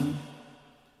 Appreciation.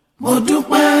 Mo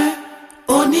dúpẹ́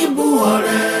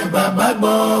oníbùwọ̀rẹ́ bàbá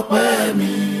gbọ́ pẹ́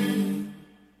mi.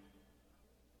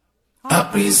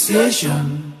 Appreciation.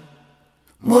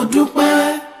 Mo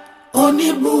dúpẹ́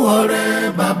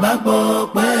oníbùwọ̀rẹ́ bàbá gbọ́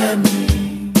pẹ́ mi.